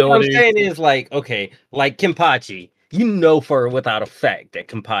of his abilities. What I'm saying is like, okay, like Kenpachi, for without a fact that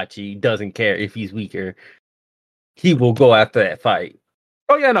Kenpachi doesn't care if he's weaker. He will go after that fight.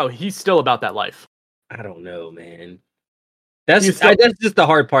 Oh yeah, no, he's still about that life. I don't know, man. That's just the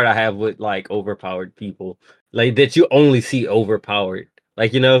hard part I have with like overpowered people, like that you only see overpowered,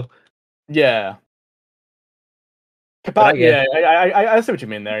 like Yeah. Yeah, I see what you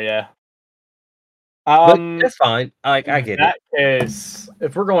mean there. Yeah. But that's fine. I get it. In that case,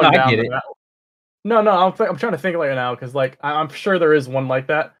 if we're going down, No, I'm trying to think right now because like I'm sure there is one like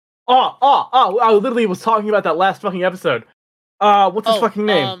that. Oh! I literally was talking about that last fucking episode. What's his fucking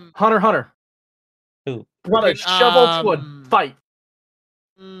name? Hunter. Who? Brought a shovel to a fight.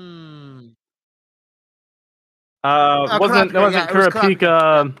 Mm, Wasn't Kurapika, it was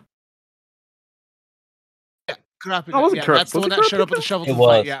Kurapika? Kurapika. Oh, was it Yeah, Kur- that's the was one it that showed up with the Kurapika? shovel It to the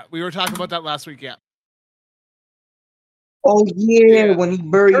fight. was. Yeah, we were talking about that last week. Yeah. Oh yeah, Yeah. when he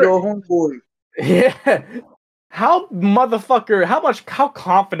buried our homeboy. Yeah. How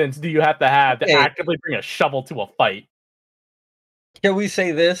confidence do you have to Okay. actively bring a shovel to a fight? Can we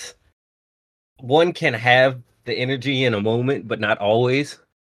say this? One can have the energy in a moment, but not always.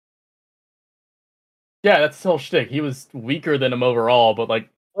 Yeah, that's his whole shtick. He was weaker than him overall, but like,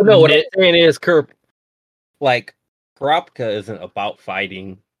 Well, no, what I'm saying is, Kurapika isn't about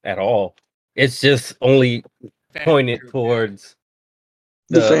fighting at all. It's just only pointed towards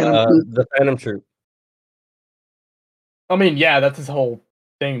The Phantom Troop. the Phantom Troop. I mean, yeah, that's his whole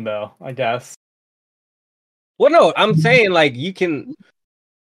thing, though. I guess. Well, no, I'm saying like you can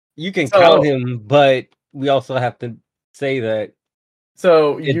So- count him, but we also have to say that.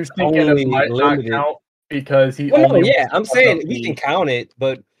 So you're It's thinking only it might limited. not count because he Well, no, only. yeah, I'm was saying of we can the- count it,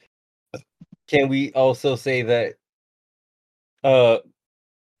 but can we also say that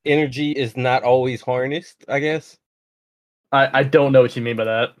energy is not always harnessed, I guess? I don't know what you mean by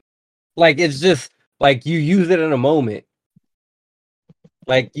that. Like it's just like you use it in a moment.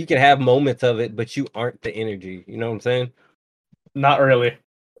 Like you can have moments of it, but you aren't the energy. You know what I'm saying? Not really.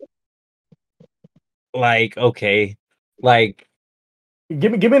 Like, okay. Like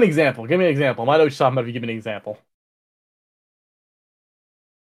Give me an example. Give me an example. I might know what you're talking about if you give me an example.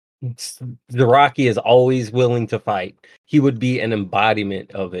 Zaraki is always willing to fight. He would be an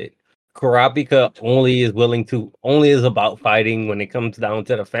embodiment of it. Kurapika only is about fighting when it comes down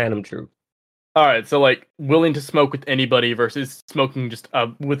to the Phantom Troop. All right, so like willing to smoke with anybody versus smoking just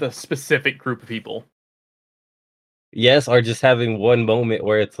with a specific group of people. Yes, or just having one moment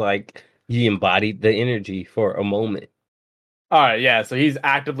where it's like you embodied the energy for a moment. All right, yeah. So he's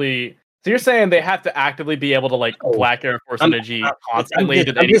actively. So you're saying they have to actively be able to like Black Air Force energy constantly?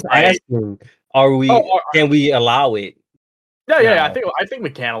 I'm just asking. Are we? Can we allow it? Yeah. I think we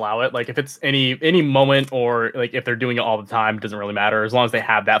can allow it. Like if it's any moment or like if they're doing it all the time, it doesn't really matter as long as they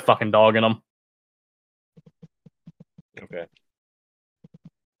have that fucking dog in them. Okay.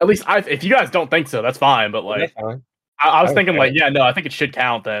 At least if you guys don't think so, that's fine. But like, That's fine. I was thinking like, yeah, no, I think it should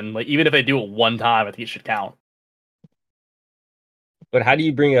count then. Like even if they do it one time, I think it should count. But how do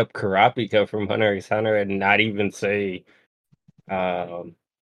you bring up Kurapika from Hunter x Hunter and not even say, forget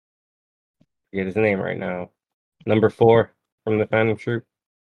his name right now, number 4 from the Phantom Troop?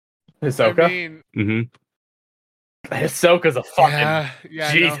 Hisoka? I mean, Hisoka's a fucking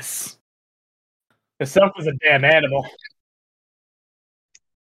Jesus. Hisoka's a damn animal.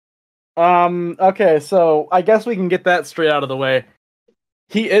 Okay, so I guess we can get that straight out of the way.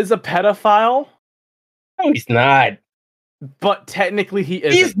 He is a pedophile. No, he's not. But technically he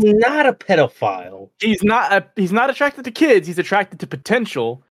isn't. He's not a pedophile. He's not attracted to kids, he's attracted to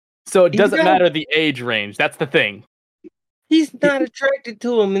potential. So it doesn't matter the age range. That's the thing. He's not attracted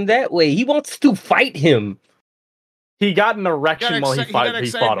to him in that way. He wants to fight him. He got an erection while he fought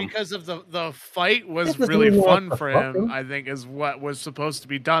him. Because of the fight was That doesn't really mean fun what the for fuck him, him. I think is what was supposed to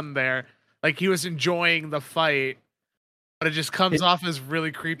be done there. Like he was enjoying the fight, but it just comes off as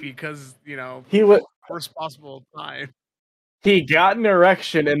really creepy because, he was worst possible time. He got an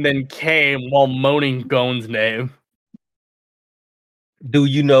erection and then came while moaning Gon's name. Do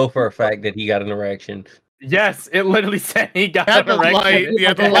you know for a fact that he got an erection? Yes, it literally said he got an erection.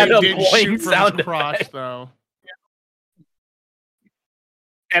 The light did shoot from his crotch, though.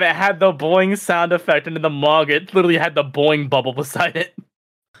 And it had the boing sound effect, and in the mug, it literally had the boing bubble beside it.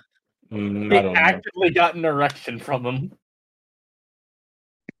 He actively got an erection from him.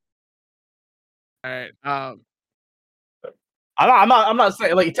 All right. I'm not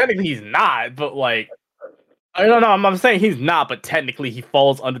saying like technically he's not, but like I don't know. I'm saying he's not, but technically he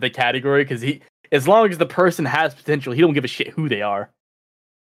falls under the category because as long as the person has potential, he don't give a shit who they are.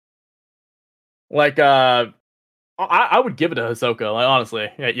 Like I would give it to Hisoka. Like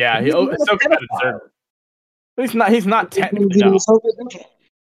honestly, yeah. Hisoka deserved it. He's not technically. No.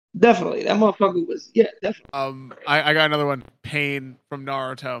 Definitely, that motherfucker was definitely. I got another one. Pain from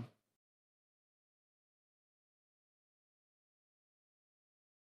Naruto.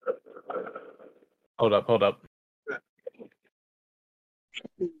 Hold up.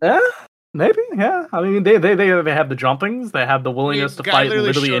 Yeah, maybe. Yeah, I mean they have the jumpings. They have the willingness to fight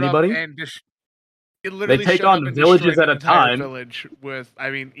literally anybody. He literally take showed on up and villages destroyed at an a entire time. village with,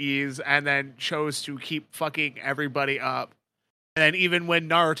 ease, and then chose to keep fucking everybody up. And then even when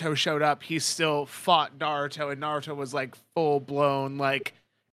Naruto showed up, he still fought Naruto, and Naruto was like full blown like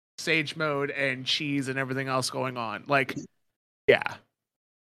Sage mode and cheese and everything else going on. Like, yeah,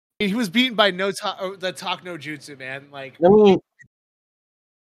 he was beaten by the talk no jutsu, man. Like, I mean,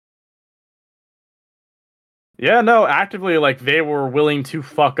 Yeah, no, actively, like, they were willing to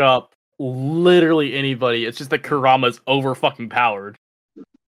fuck up literally anybody. It's just that Kurama's over fucking powered.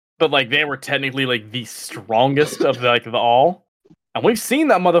 But, like, they were technically, like, the strongest of, the all. And we've seen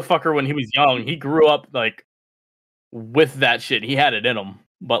that motherfucker when he was young. He grew up, like, with that shit. He had it in him.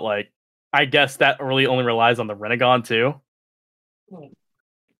 But, like, I guess that really only relies on the Rinnegan, too.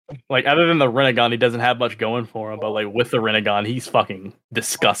 Like, other than the Rinnegan, he doesn't have much going for him. But, like, with the Rinnegan, he's fucking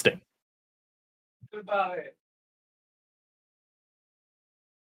disgusting. Goodbye.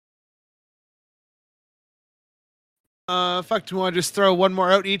 Fuck, do you want to just throw one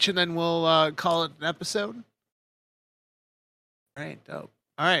more out each and then we'll call it an episode? All right, dope.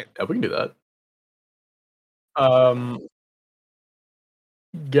 All right. Yeah, we can do that.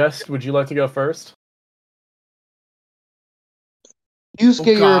 Guest, would you like to go first?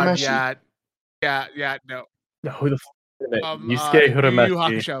 Yusuke Oh God, Urameshi. yeah, no. No, who the fuck? Yu Yusuke Yu Urameshi.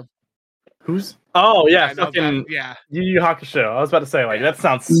 Hakusho. Who's? Oh yeah, Yeah, no, fucking yeah. Yu Yu Hakusho. I was about to say, like, that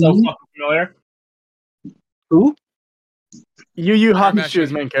sounds so Mhm. fucking familiar. who? Yu Yu Urameshi.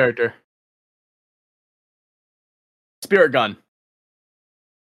 Hakusho's main character. Spirit Gun.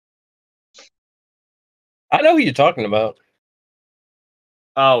 I know who you're talking about.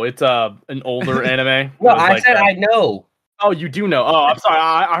 Oh, it's an older anime. No, It was I like said I know. Oh, you do know. Oh, I'm sorry.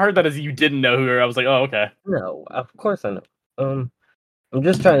 I heard that as you didn't know who you were. I was like, oh, okay. No, of course I know. I'm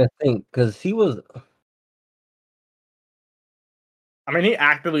just trying to think because he was. I mean, he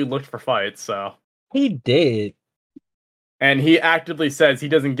actively looked for fights, so. He did. And he actively says he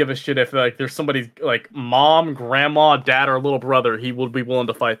doesn't give a shit if, like, there's somebody's, like, mom, grandma, dad, or little brother, he would be willing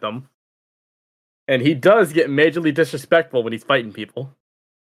to fight them. And he does get majorly disrespectful when he's fighting people.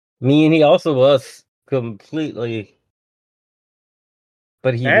 He also was completely.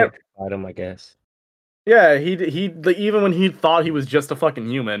 But he went to fight him, I guess. Yeah, he even when he thought he was just a fucking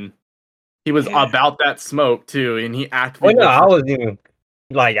human, he was about that smoke too, and he actively. Well, no, I wasn't even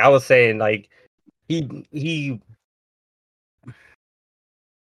like I was saying like he.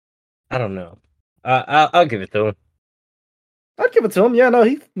 I don't know. I'll give it to him. I'd give it to him. Yeah, no,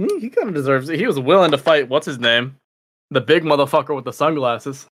 he kind of deserves it. He was willing to fight. What's his name? The big motherfucker with the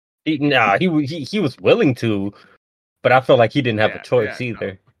sunglasses. He was willing to, but I felt like he didn't have a choice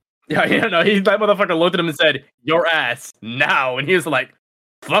either. Yeah, no, that motherfucker looked at him and said, "Your ass now," and he was like,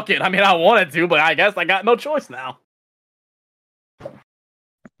 "Fuck it." I mean, I wanted to, but I guess I got no choice now.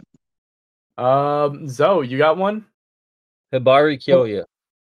 Zoe, you got one? Hibari Kyoya.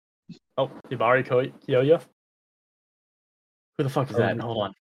 Oh, Hibari Kyoya. Who the fuck is that? Hold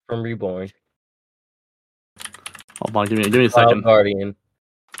on. From Reborn. Hold on, give me a Cloud second. Guardian.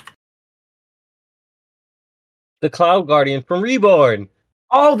 The Cloud Guardian from Reborn.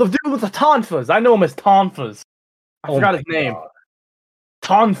 Oh, the dude with the tonfas. I know him as Tonfas. I forgot his name. God.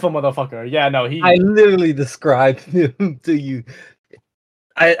 Tonfa motherfucker. Yeah, no, he. I literally described him to you.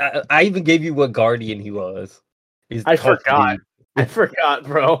 I even gave you what Guardian he was. I forgot. I forgot,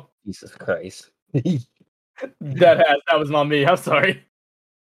 bro. Jesus Christ. That was not me. I'm sorry.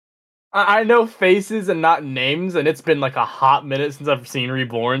 I know faces and not names, and it's been like a hot minute since I've seen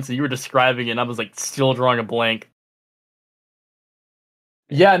Reborn, so you were describing it, and I was like still drawing a blank.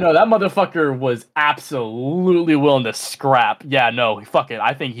 Yeah, no, that motherfucker was absolutely willing to scrap. Yeah, no, fuck it.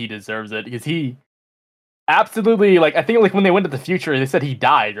 I think he deserves it, because he absolutely, like, I think like when they went to the future, they said he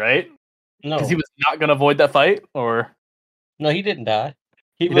died, right? No. Because he was not going to avoid that fight, or? No, he didn't die.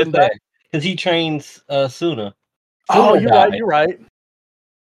 He didn't wasn't die? because he trains Suna. Oh, Suna you're died. right, you're right.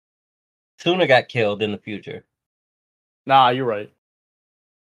 Suna got killed in the future. Nah, you're right.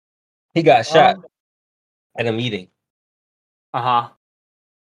 He got shot at a meeting. Uh-huh.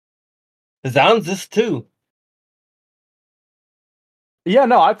 Zanzis too. Yeah,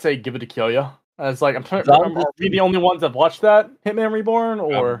 no, I'd say give it to Kyoya. It's like, are we the only ones that watched that Hitman Reborn,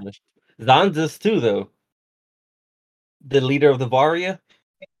 or? Probably. Zanzis too, though. The leader of the Varia.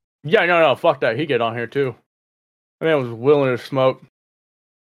 Yeah, no, fuck that. He get on here too. I mean, I was willing to smoke.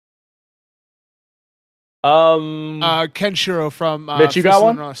 Kenshiro from Mitch, you got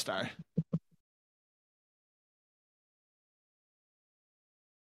one? Star.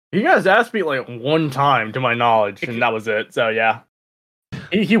 You guys asked me like one time, to my knowledge, and that was it. So yeah,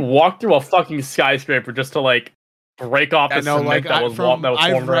 he walked through a fucking skyscraper just to like break off the I know, cement like that was I've formed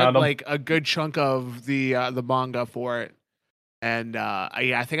read around him. like a good chunk of the manga for it, and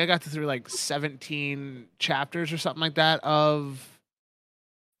I think I got through like 17 chapters or something like that of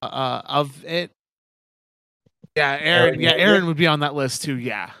it. Yeah, Aaron. Yeah, Aaron would be on that list too.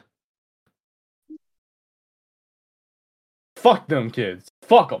 Yeah. Fuck them kids.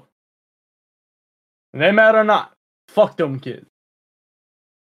 Fuck them. They mad or not. Fuck them kids.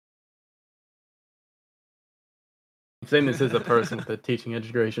 Same as is a person with a teaching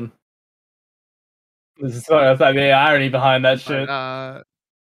education. This is like the irony behind that shit.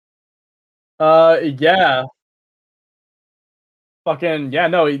 Yeah. Fucking, yeah,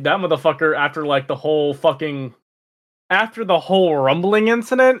 no, that motherfucker, after the whole rumbling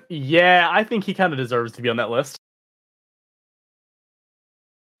incident, yeah, I think he kind of deserves to be on that list.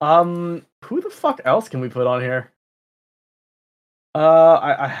 Who the fuck else can we put on here?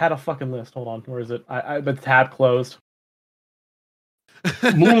 I had a fucking list. Hold on, where is it? The tab closed.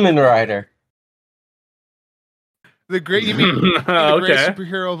 Moon Rider. You mean the Okay. greatest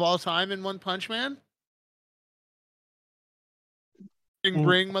superhero of all time in One Punch Man?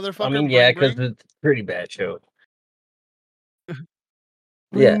 Bring, motherfucker. I mean, yeah, bring. because it's a pretty bad show. Bring,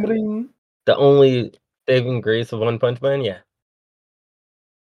 Yeah. bring. The only saving grace of One Punch Man, yeah.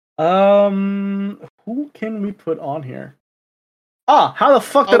 Who can we put on here? How the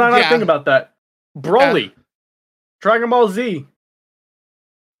fuck did I not think about that? Broly. Dragon Ball Z.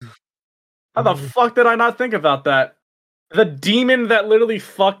 How the fuck did I not think about that? The demon that literally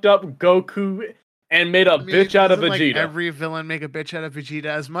fucked up Goku and made a bitch out of Vegeta. Like every villain make a bitch out of Vegeta.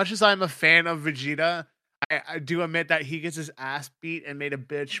 As much as I'm a fan of Vegeta, I do admit that he gets his ass beat and made a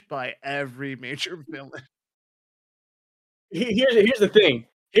bitch by every major villain. Here's the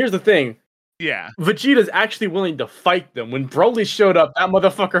thing. Yeah. Vegeta's actually willing to fight them. When Broly showed up, that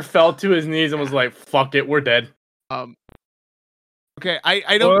motherfucker fell to his knees and was like, fuck it, we're dead. Okay,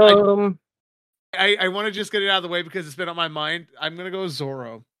 I don't... I want to just get it out of the way because it's been on my mind. I'm gonna go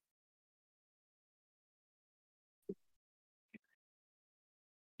Zoro.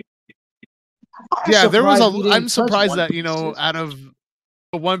 Yeah, there was I'm surprised that, out of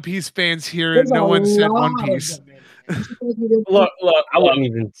the One Piece fans here, no one said One Piece. Look, I wouldn't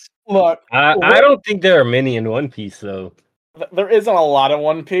even look. I don't think there are many in One Piece though. There isn't a lot of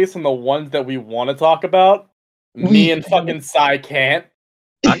One Piece, and the ones that we want to talk about, me and fucking Sai can't.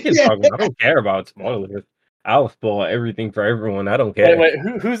 I can talk. I don't care about spoilers. I'll spoil everything for everyone. I don't care. Wait,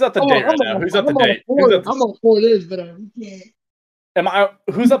 who's up to date right now? Who's up to date? I'm all for this, but I can't.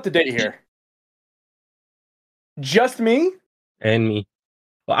 Who's up to date here? Just me? And me.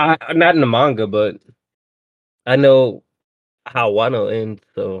 Well, I'm not in the manga, but I know how Wano ends,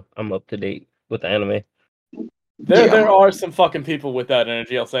 so I'm up to date with the anime. There are some fucking people with that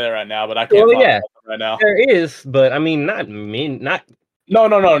energy, I'll say that right now, but I can't talk about them right now. There is, but I mean, not me, not... No,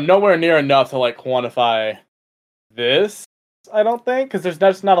 nowhere near enough to, like, quantify this, I don't think, because there's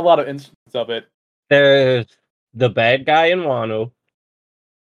just not a lot of instances of it. There's the bad guy in Wano.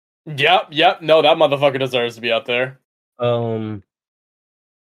 Yep, no, that motherfucker deserves to be up there. Took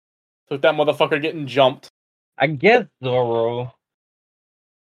that motherfucker getting jumped. I guess Zoro.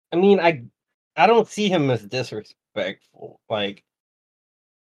 I mean, I don't see him as disrespectful. Like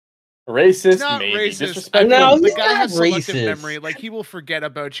racist, not maybe racist. disrespectful. No, the guy has selective racist. memory. Like he will forget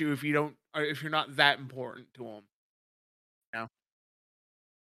about you if you're not that important to him.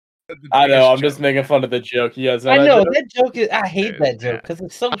 I know. I'm just making fun of the joke. You guys know I that know joke? that joke is. I hate that joke because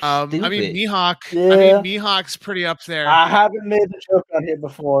it's so stupid. I mean, Mihawk. Yeah. I mean, Mihawk's pretty up there. I haven't made the joke on here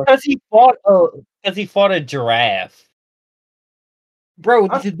before. Because he fought a giraffe. Bro,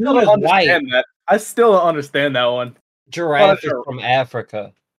 I the still dude don't is understand white. that. I still don't understand that one. Giraffe is from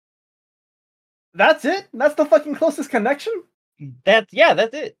Africa. That's it? That's the fucking closest connection? That's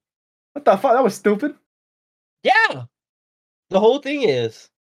it. What the fuck? That was stupid. Yeah. The whole thing is.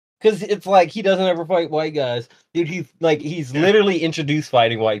 Because it's like he doesn't ever fight white guys. Dude, he's literally introduced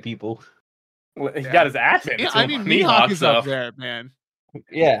fighting white people. Well, he got his ass in. I mean, Mihawk is up there, man.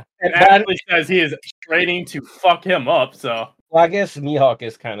 Yeah. And Ashley says he is training to fuck him up, so. Well, I guess Mihawk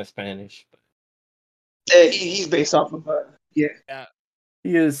is kind of Spanish. He's based off of He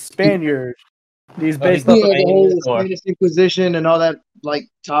is Spaniard. He's based off the of whole Spanish Inquisition and all that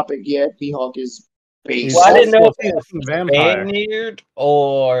topic. Yeah, Mihawk is based. Well, I didn't know if he was vampire. Spaniard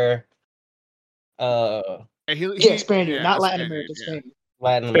or Spaniard, not Latin American. Spaniard.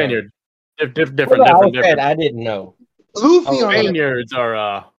 Latin Spaniard. Different. I didn't know. Luffy Spaniards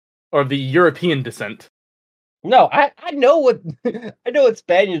are of the European descent. No, I know what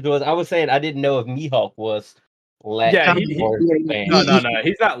Spaniards was. I was saying I didn't know if Mihawk was Latin or Spanish. No.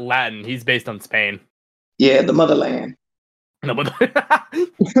 He's not Latin. He's based on Spain. Yeah, the motherland. No, but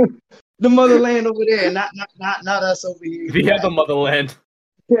The motherland over there, not us over here. we have the motherland,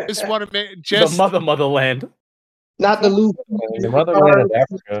 Just want to make the motherland, Not the loop. The motherland of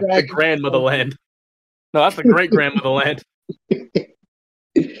Africa. the grandmotherland. No, that's the great grandmotherland.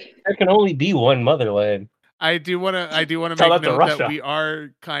 There can only be one motherland. I do want to Tell make that to note Russia. that we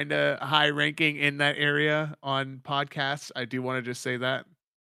are kind of high ranking in that area on podcasts. I do want to just say that.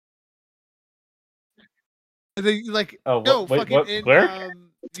 Like Oh, no, wait, fucking what? in Where?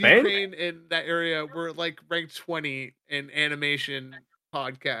 Spain? Ukraine, in that area, we're like ranked 20 in animation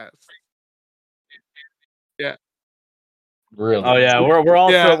podcasts. Yeah. Really? Oh yeah, we're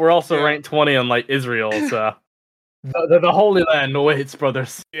also yeah. ranked 20 in like Israel. So the Holy Land awaits,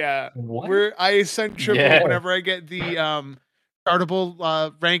 brothers. Yeah. What? I send Triple Yeah. whenever I get the chartable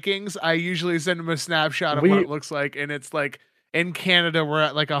rankings. I usually send him a snapshot of what it looks like, and it's like in Canada we're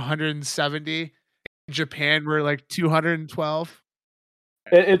at like 170. In Japan we're like 212.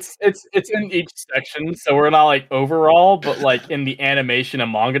 It's in each section, so we're not like overall, but like in the animation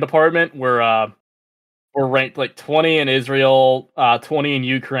and manga department, we're ranked like 20 in Israel, 20 in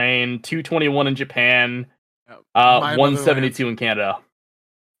Ukraine, 221 in Japan, My 172 in Canada,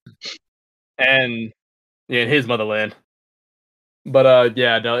 and yeah, in his motherland. But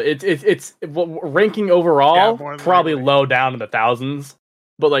yeah, no, it's ranking overall more than probably likely. low down in the thousands,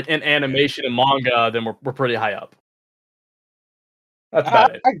 but like in animation and manga, then we're pretty high up. That's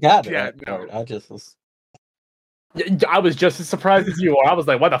about it. I got it. Yeah, that part. I just was. I was just as surprised as you are. I was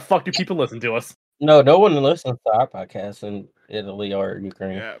like, why the fuck do people listen to us? No one listens to our podcast in Italy or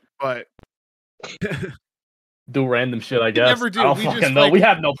Ukraine. Yeah, but Do random shit, I guess. never do. I don't We fucking just, know. like, We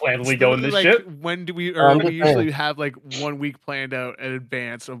have no plan when we go in this like, shit. when do we? I'm Or we just saying. usually have like 1 week planned out in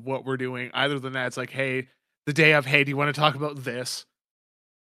advance of what we're doing. Either than that, it's like, hey, the day of, hey, do you want to talk about this?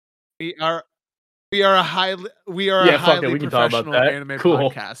 We are a highly We can talk about professional that. anime Cool.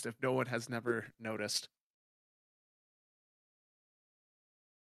 podcast. If no one has never noticed,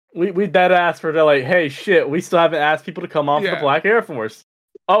 We dead ass for the like, hey shit, we still haven't asked people to come on for the Yeah. Black Air Force.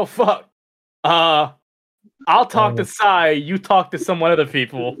 Oh fuck. I'll talk to Sai, you talk to some other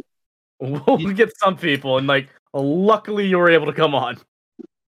people. We'll get some people, and like luckily you were able to come on.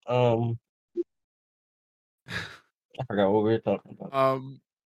 I forgot what we were talking about.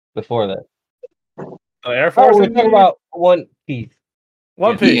 Before that. Air Force. We're talking about One Piece.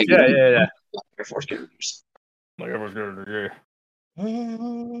 One Piece, yeah. Air Force characters.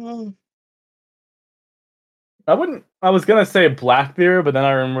 I was gonna say Blackbeard, but then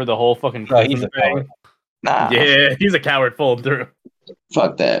I remember the whole fucking No, he's prison a coward. thing. Nah, Yeah, he's a coward full through.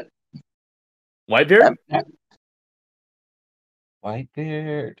 fuck that. Whitebeard?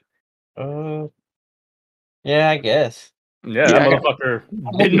 Whitebeard. Yeah, I guess. Yeah, that motherfucker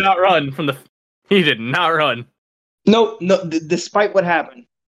did not run from the. He did not run. No. Despite what happened,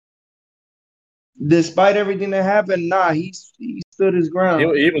 despite everything that happened, nah, he stood his ground.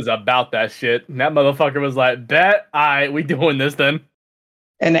 He was about that shit. And that motherfucker was like, "Bet, we doing this then."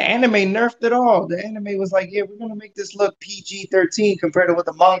 And the anime nerfed it all. The anime was like, yeah, we're gonna make this look PG-13 compared to what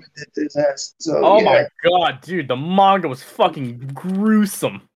the manga did this as. So Oh yeah. my god, dude, the manga was fucking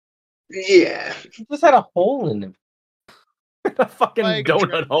gruesome. Yeah. He just had a hole in him. A fucking Like,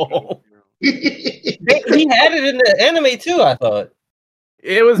 donut hole. He had it in the anime too, I thought.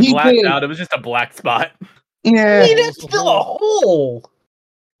 It was He blacked did. out. It was just a black spot. Yeah. That's still a hole.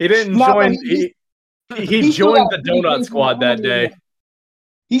 He didn't No, join. but he He still joined got the pretty donut face squad in the that anime, day. though.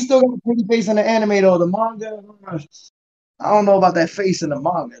 He still got a pretty face in the anime though. The manga, I don't know about that face in the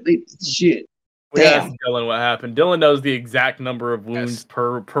manga. Shit. We Damn. asked Dylan what happened. Dylan knows the exact number of wounds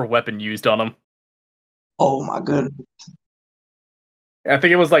per weapon used on him. Oh my goodness. I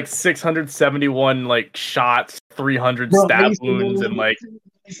think it was like 671 like shots, 300 stab wounds, and like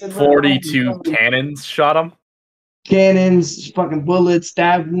 42 cannons shot him. Cannons, fucking bullets,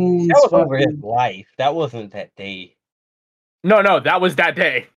 stab wounds. That was over his fucking- life. That wasn't that day. No, that was that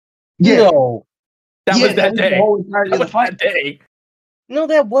day. Yeah. No. That was that the day. whole entirety That of the was fight. that day. No,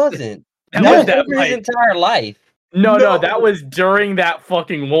 that wasn't. That That was was that over his fight. entire life. No, that was during that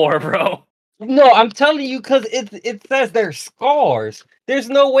fucking war, bro. No, I'm telling you, because it says they're scars. There's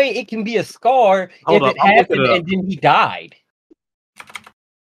no way it can be a scar Hold if up, it I'm looking happened it up. and then he died.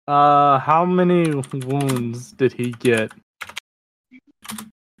 How many wounds did he get?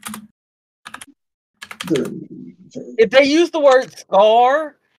 If they use the word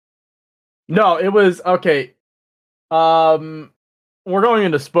scar, No, it was okay. We're going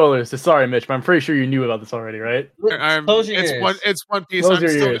into spoilers. So sorry, Mitch, but I'm pretty sure you knew about this already, right? close your ears. It's One Piece. Close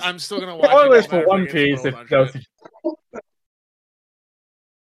your ears. I'm still gonna watch Spoilers it. for One Piece. If those...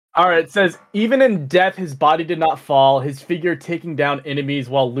 All right, it says, even in death, his body did not fall. His figure taking down enemies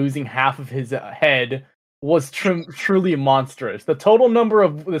while losing half of his head was truly monstrous. The total number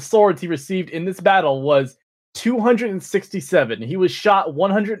of the swords he received in this battle was 267. He was shot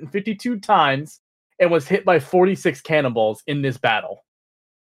 152 times and was hit by 46 cannonballs in this battle.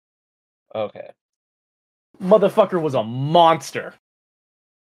 Okay. Motherfucker was a monster.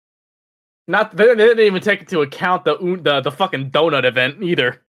 Not they didn't even take into account the fucking donut event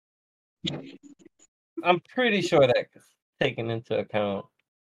either. I'm pretty sure that's taken into account.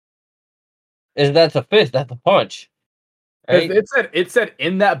 That's a fist, that's a punch. Right? It said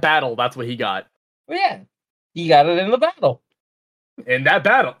in that battle that's what he got. Well, yeah. He got it in the battle. In that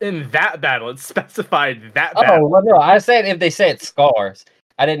battle, it specified that Oh, battle. well, no, I said if they said scars.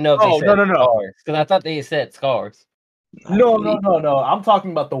 I didn't know if they said no. scars. Because I thought they said scars. No. I'm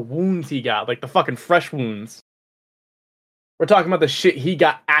talking about the wounds he got, like the fucking fresh wounds. We're talking about the shit he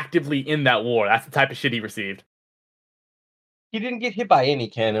got actively in that war. That's the type of shit he received. He didn't get hit by any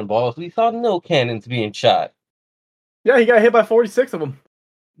cannonballs. We saw no cannons being shot. Yeah, he got hit by 46 of them.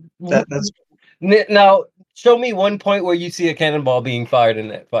 That's Now, show me one point where you see a cannonball being fired in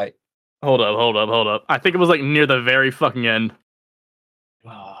that fight. Hold up. I think it was like near the very fucking end.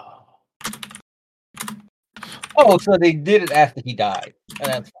 Oh, so they did it after he died. And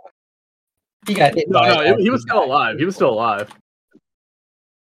that's fine. He got hit by it. He was still alive. He was still alive.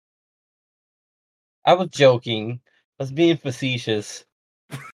 I was joking. I was being facetious.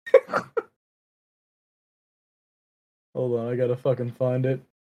 Hold on, I gotta fucking find it.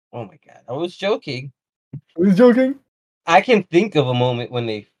 Oh my god, I was joking. I was joking. I can think of a moment when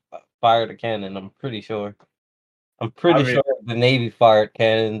they fired a cannon. I'm pretty sure. I'm pretty sure the Navy fired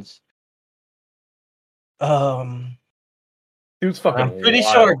cannons. Dude's fucking. I'm pretty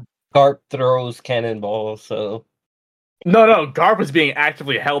wild. sure Garp throws cannonballs. So no, Garp was being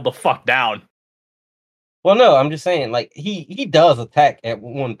actively held the fuck down. well, no, I'm just saying, like he does attack at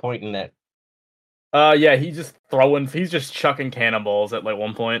one point in that. Yeah, he's just chucking cannonballs at like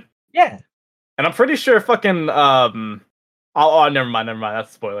one point. Yeah, and I'm pretty sure fucking oh, never mind. That's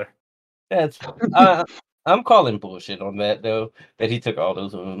a spoiler. that's I'm calling bullshit on that though. That he took all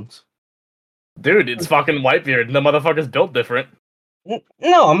those wounds. Dude, it's fucking Whitebeard, and the motherfucker's built different.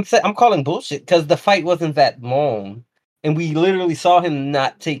 No, I'm calling bullshit because the fight wasn't that long, and we literally saw him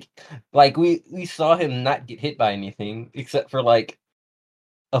not take, like we saw him not get hit by anything except for like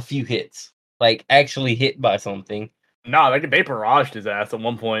a few hits, like actually hit by something. Nah, they barraged his ass at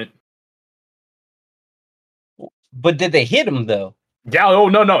one point. But did they hit him though? Yeah, oh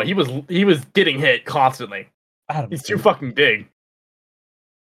no, he was getting hit constantly. He's too fucking big.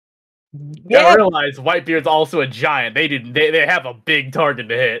 Yeah, I realize Whitebeard's also a giant. They have a big target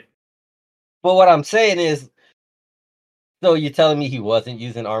to hit. but what I'm saying is, so you're telling me he wasn't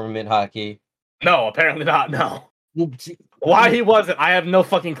using armament hockey? No, apparently not. No. Why he wasn't, I have no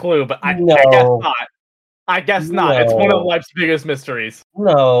fucking clue. But I No. guess not. I guess not. It's one of No. life's biggest mysteries.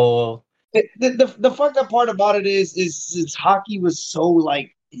 No. the fucked up part about it is hockey was so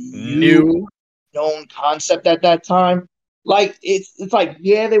like New. known concept at that time. Like it's like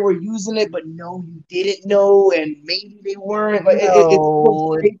yeah they were using it, but no you didn't know, and maybe they weren't. Like it's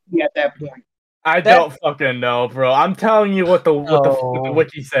so crazy at that point. I don't fucking know, bro. I'm telling you what the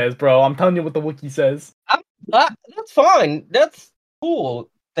wiki says, bro. I'm telling you what the wiki says. That's fine. That's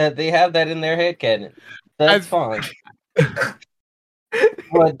cool that they have that in their headcanon. That's fine.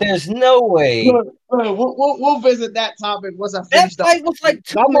 But there's no way. We'll visit that topic once I finish. That fight was like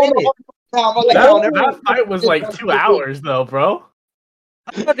 2 minutes. That fight was like 2 hours, though, bro.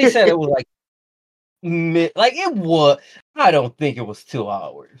 I thought they said it was like it was. I don't think it was 2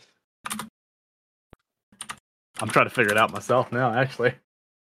 hours. I'm trying to figure it out myself now, actually.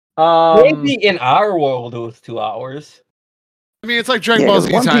 Maybe in our world it was 2 hours. I mean, it's like Dragon Ball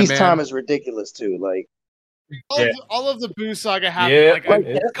Z One time, Piece man. time is ridiculous too. Like all of the Boo saga happened.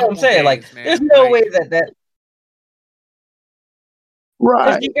 Yeah, that's what I'm saying. Like, there's no way that.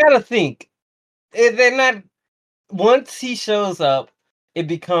 right. You gotta think. They're not. Once he shows up, it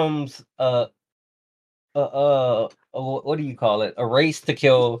becomes what do you call it? A race to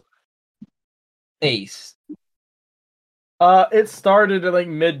kill Ace. It started at like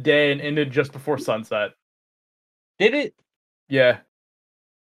midday and ended just before sunset. Did it? Yeah.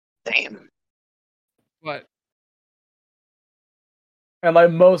 Damn. What? And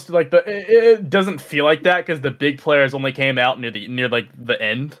like most like it doesn't feel like that because the big players only came out near like the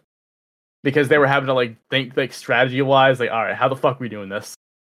end, because they were having to like think like strategy wise, like, all right, how the fuck are we doing this?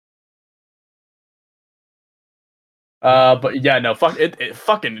 But yeah, no, fuck it.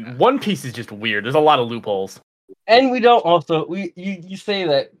 Fucking One Piece is just weird. There's a lot of loopholes. And we don't also you say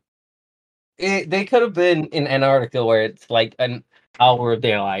that they could have been in Antarctica where it's like an hour of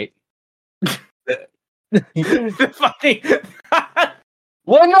daylight. Fucking.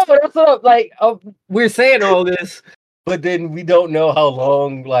 Well, no, that's what like we're saying all this, but then we don't know how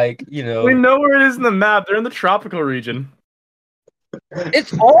long. Like We know where it is in the map. They're in the tropical region.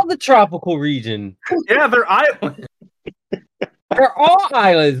 it's all the tropical region. Yeah, they're islands. They're all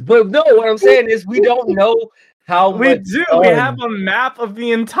islands, but no. What I'm saying is we don't know how We much do. sun. We have a map of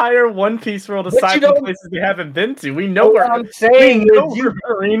the entire One Piece world But aside you from don't- places we haven't been to. We know What where I'm saying we know is where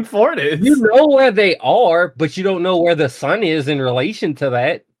Marine Fort is. you know where they are, but you don't know where the sun is in relation to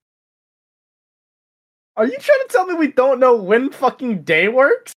that. Are you trying to tell me we don't know when fucking day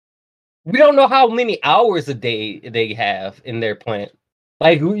works? We don't know how many hours a day they have in their plant.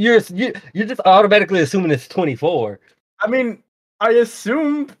 Like you're just automatically assuming it's 24. I mean, I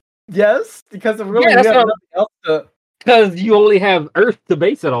assume yes, because of really Yeah, that's we have what nothing else to. Because you only have Earth to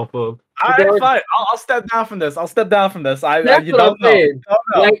base it off of. Alright, fine. I'll step down from this. That's You what don't I'm saying. know. Don't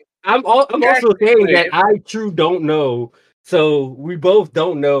know. Like I'm also saying Technically, that I true don't know. So we both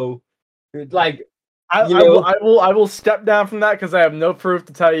don't know. Like I will step down from that because I have no proof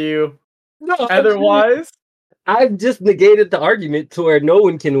to tell you no, otherwise. I've just negated the argument to where no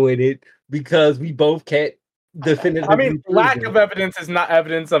one can win it because we both can't definitively. I mean, prove lack it. of evidence is not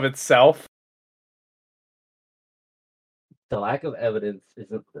evidence of itself. The lack of evidence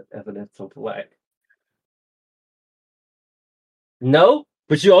isn't the evidence of lack. No,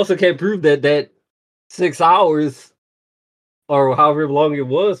 but you also can't prove that 6 hours or however long it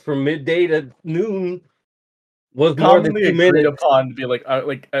was from midday to noon was more than Commonly 2 agreed minutes. upon to be like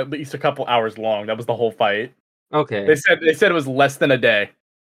at least a couple hours long. That was the whole fight. Okay. They said it was less than a day.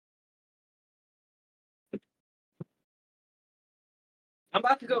 I'm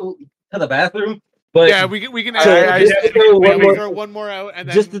about to go to the bathroom, but Yeah, we can. I just to throw we one can more- throw one more out, and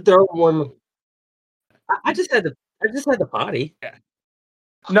then just to throw one. I just had the potty.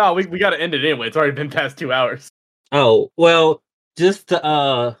 No, we got to end it anyway. It's already been past 2 hours. Oh well, just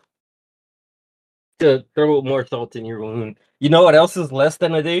to throw more salt in your wound. You know what else is less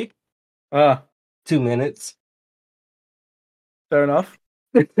than a day? 2 minutes. Fair enough.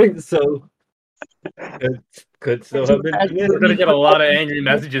 So could still have been 2 We're minutes. gonna get a lot of angry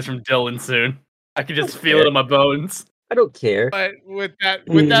messages from Dylan soon. I can just feel it in my bones. I don't care. but with that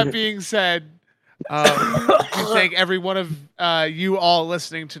being said, we thank every one of you all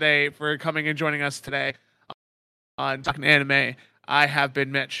listening today for coming and joining us today on Talking Anime. I have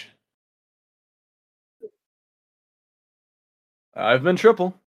been Mitch. I've been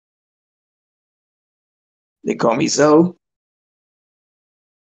Triple. They call me Zoe.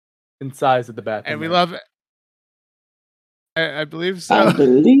 In size at the bathroom. And we love it. I believe so. I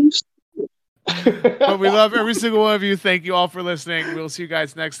believe. But we love every single one of you. Thank you all for listening. We'll see you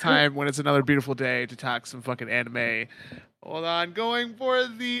guys next time when it's another beautiful day to talk some fucking anime. Hold on, going for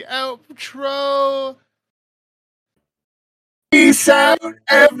the outro. Peace out,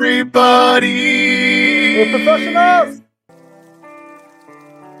 everybody. We're professionals.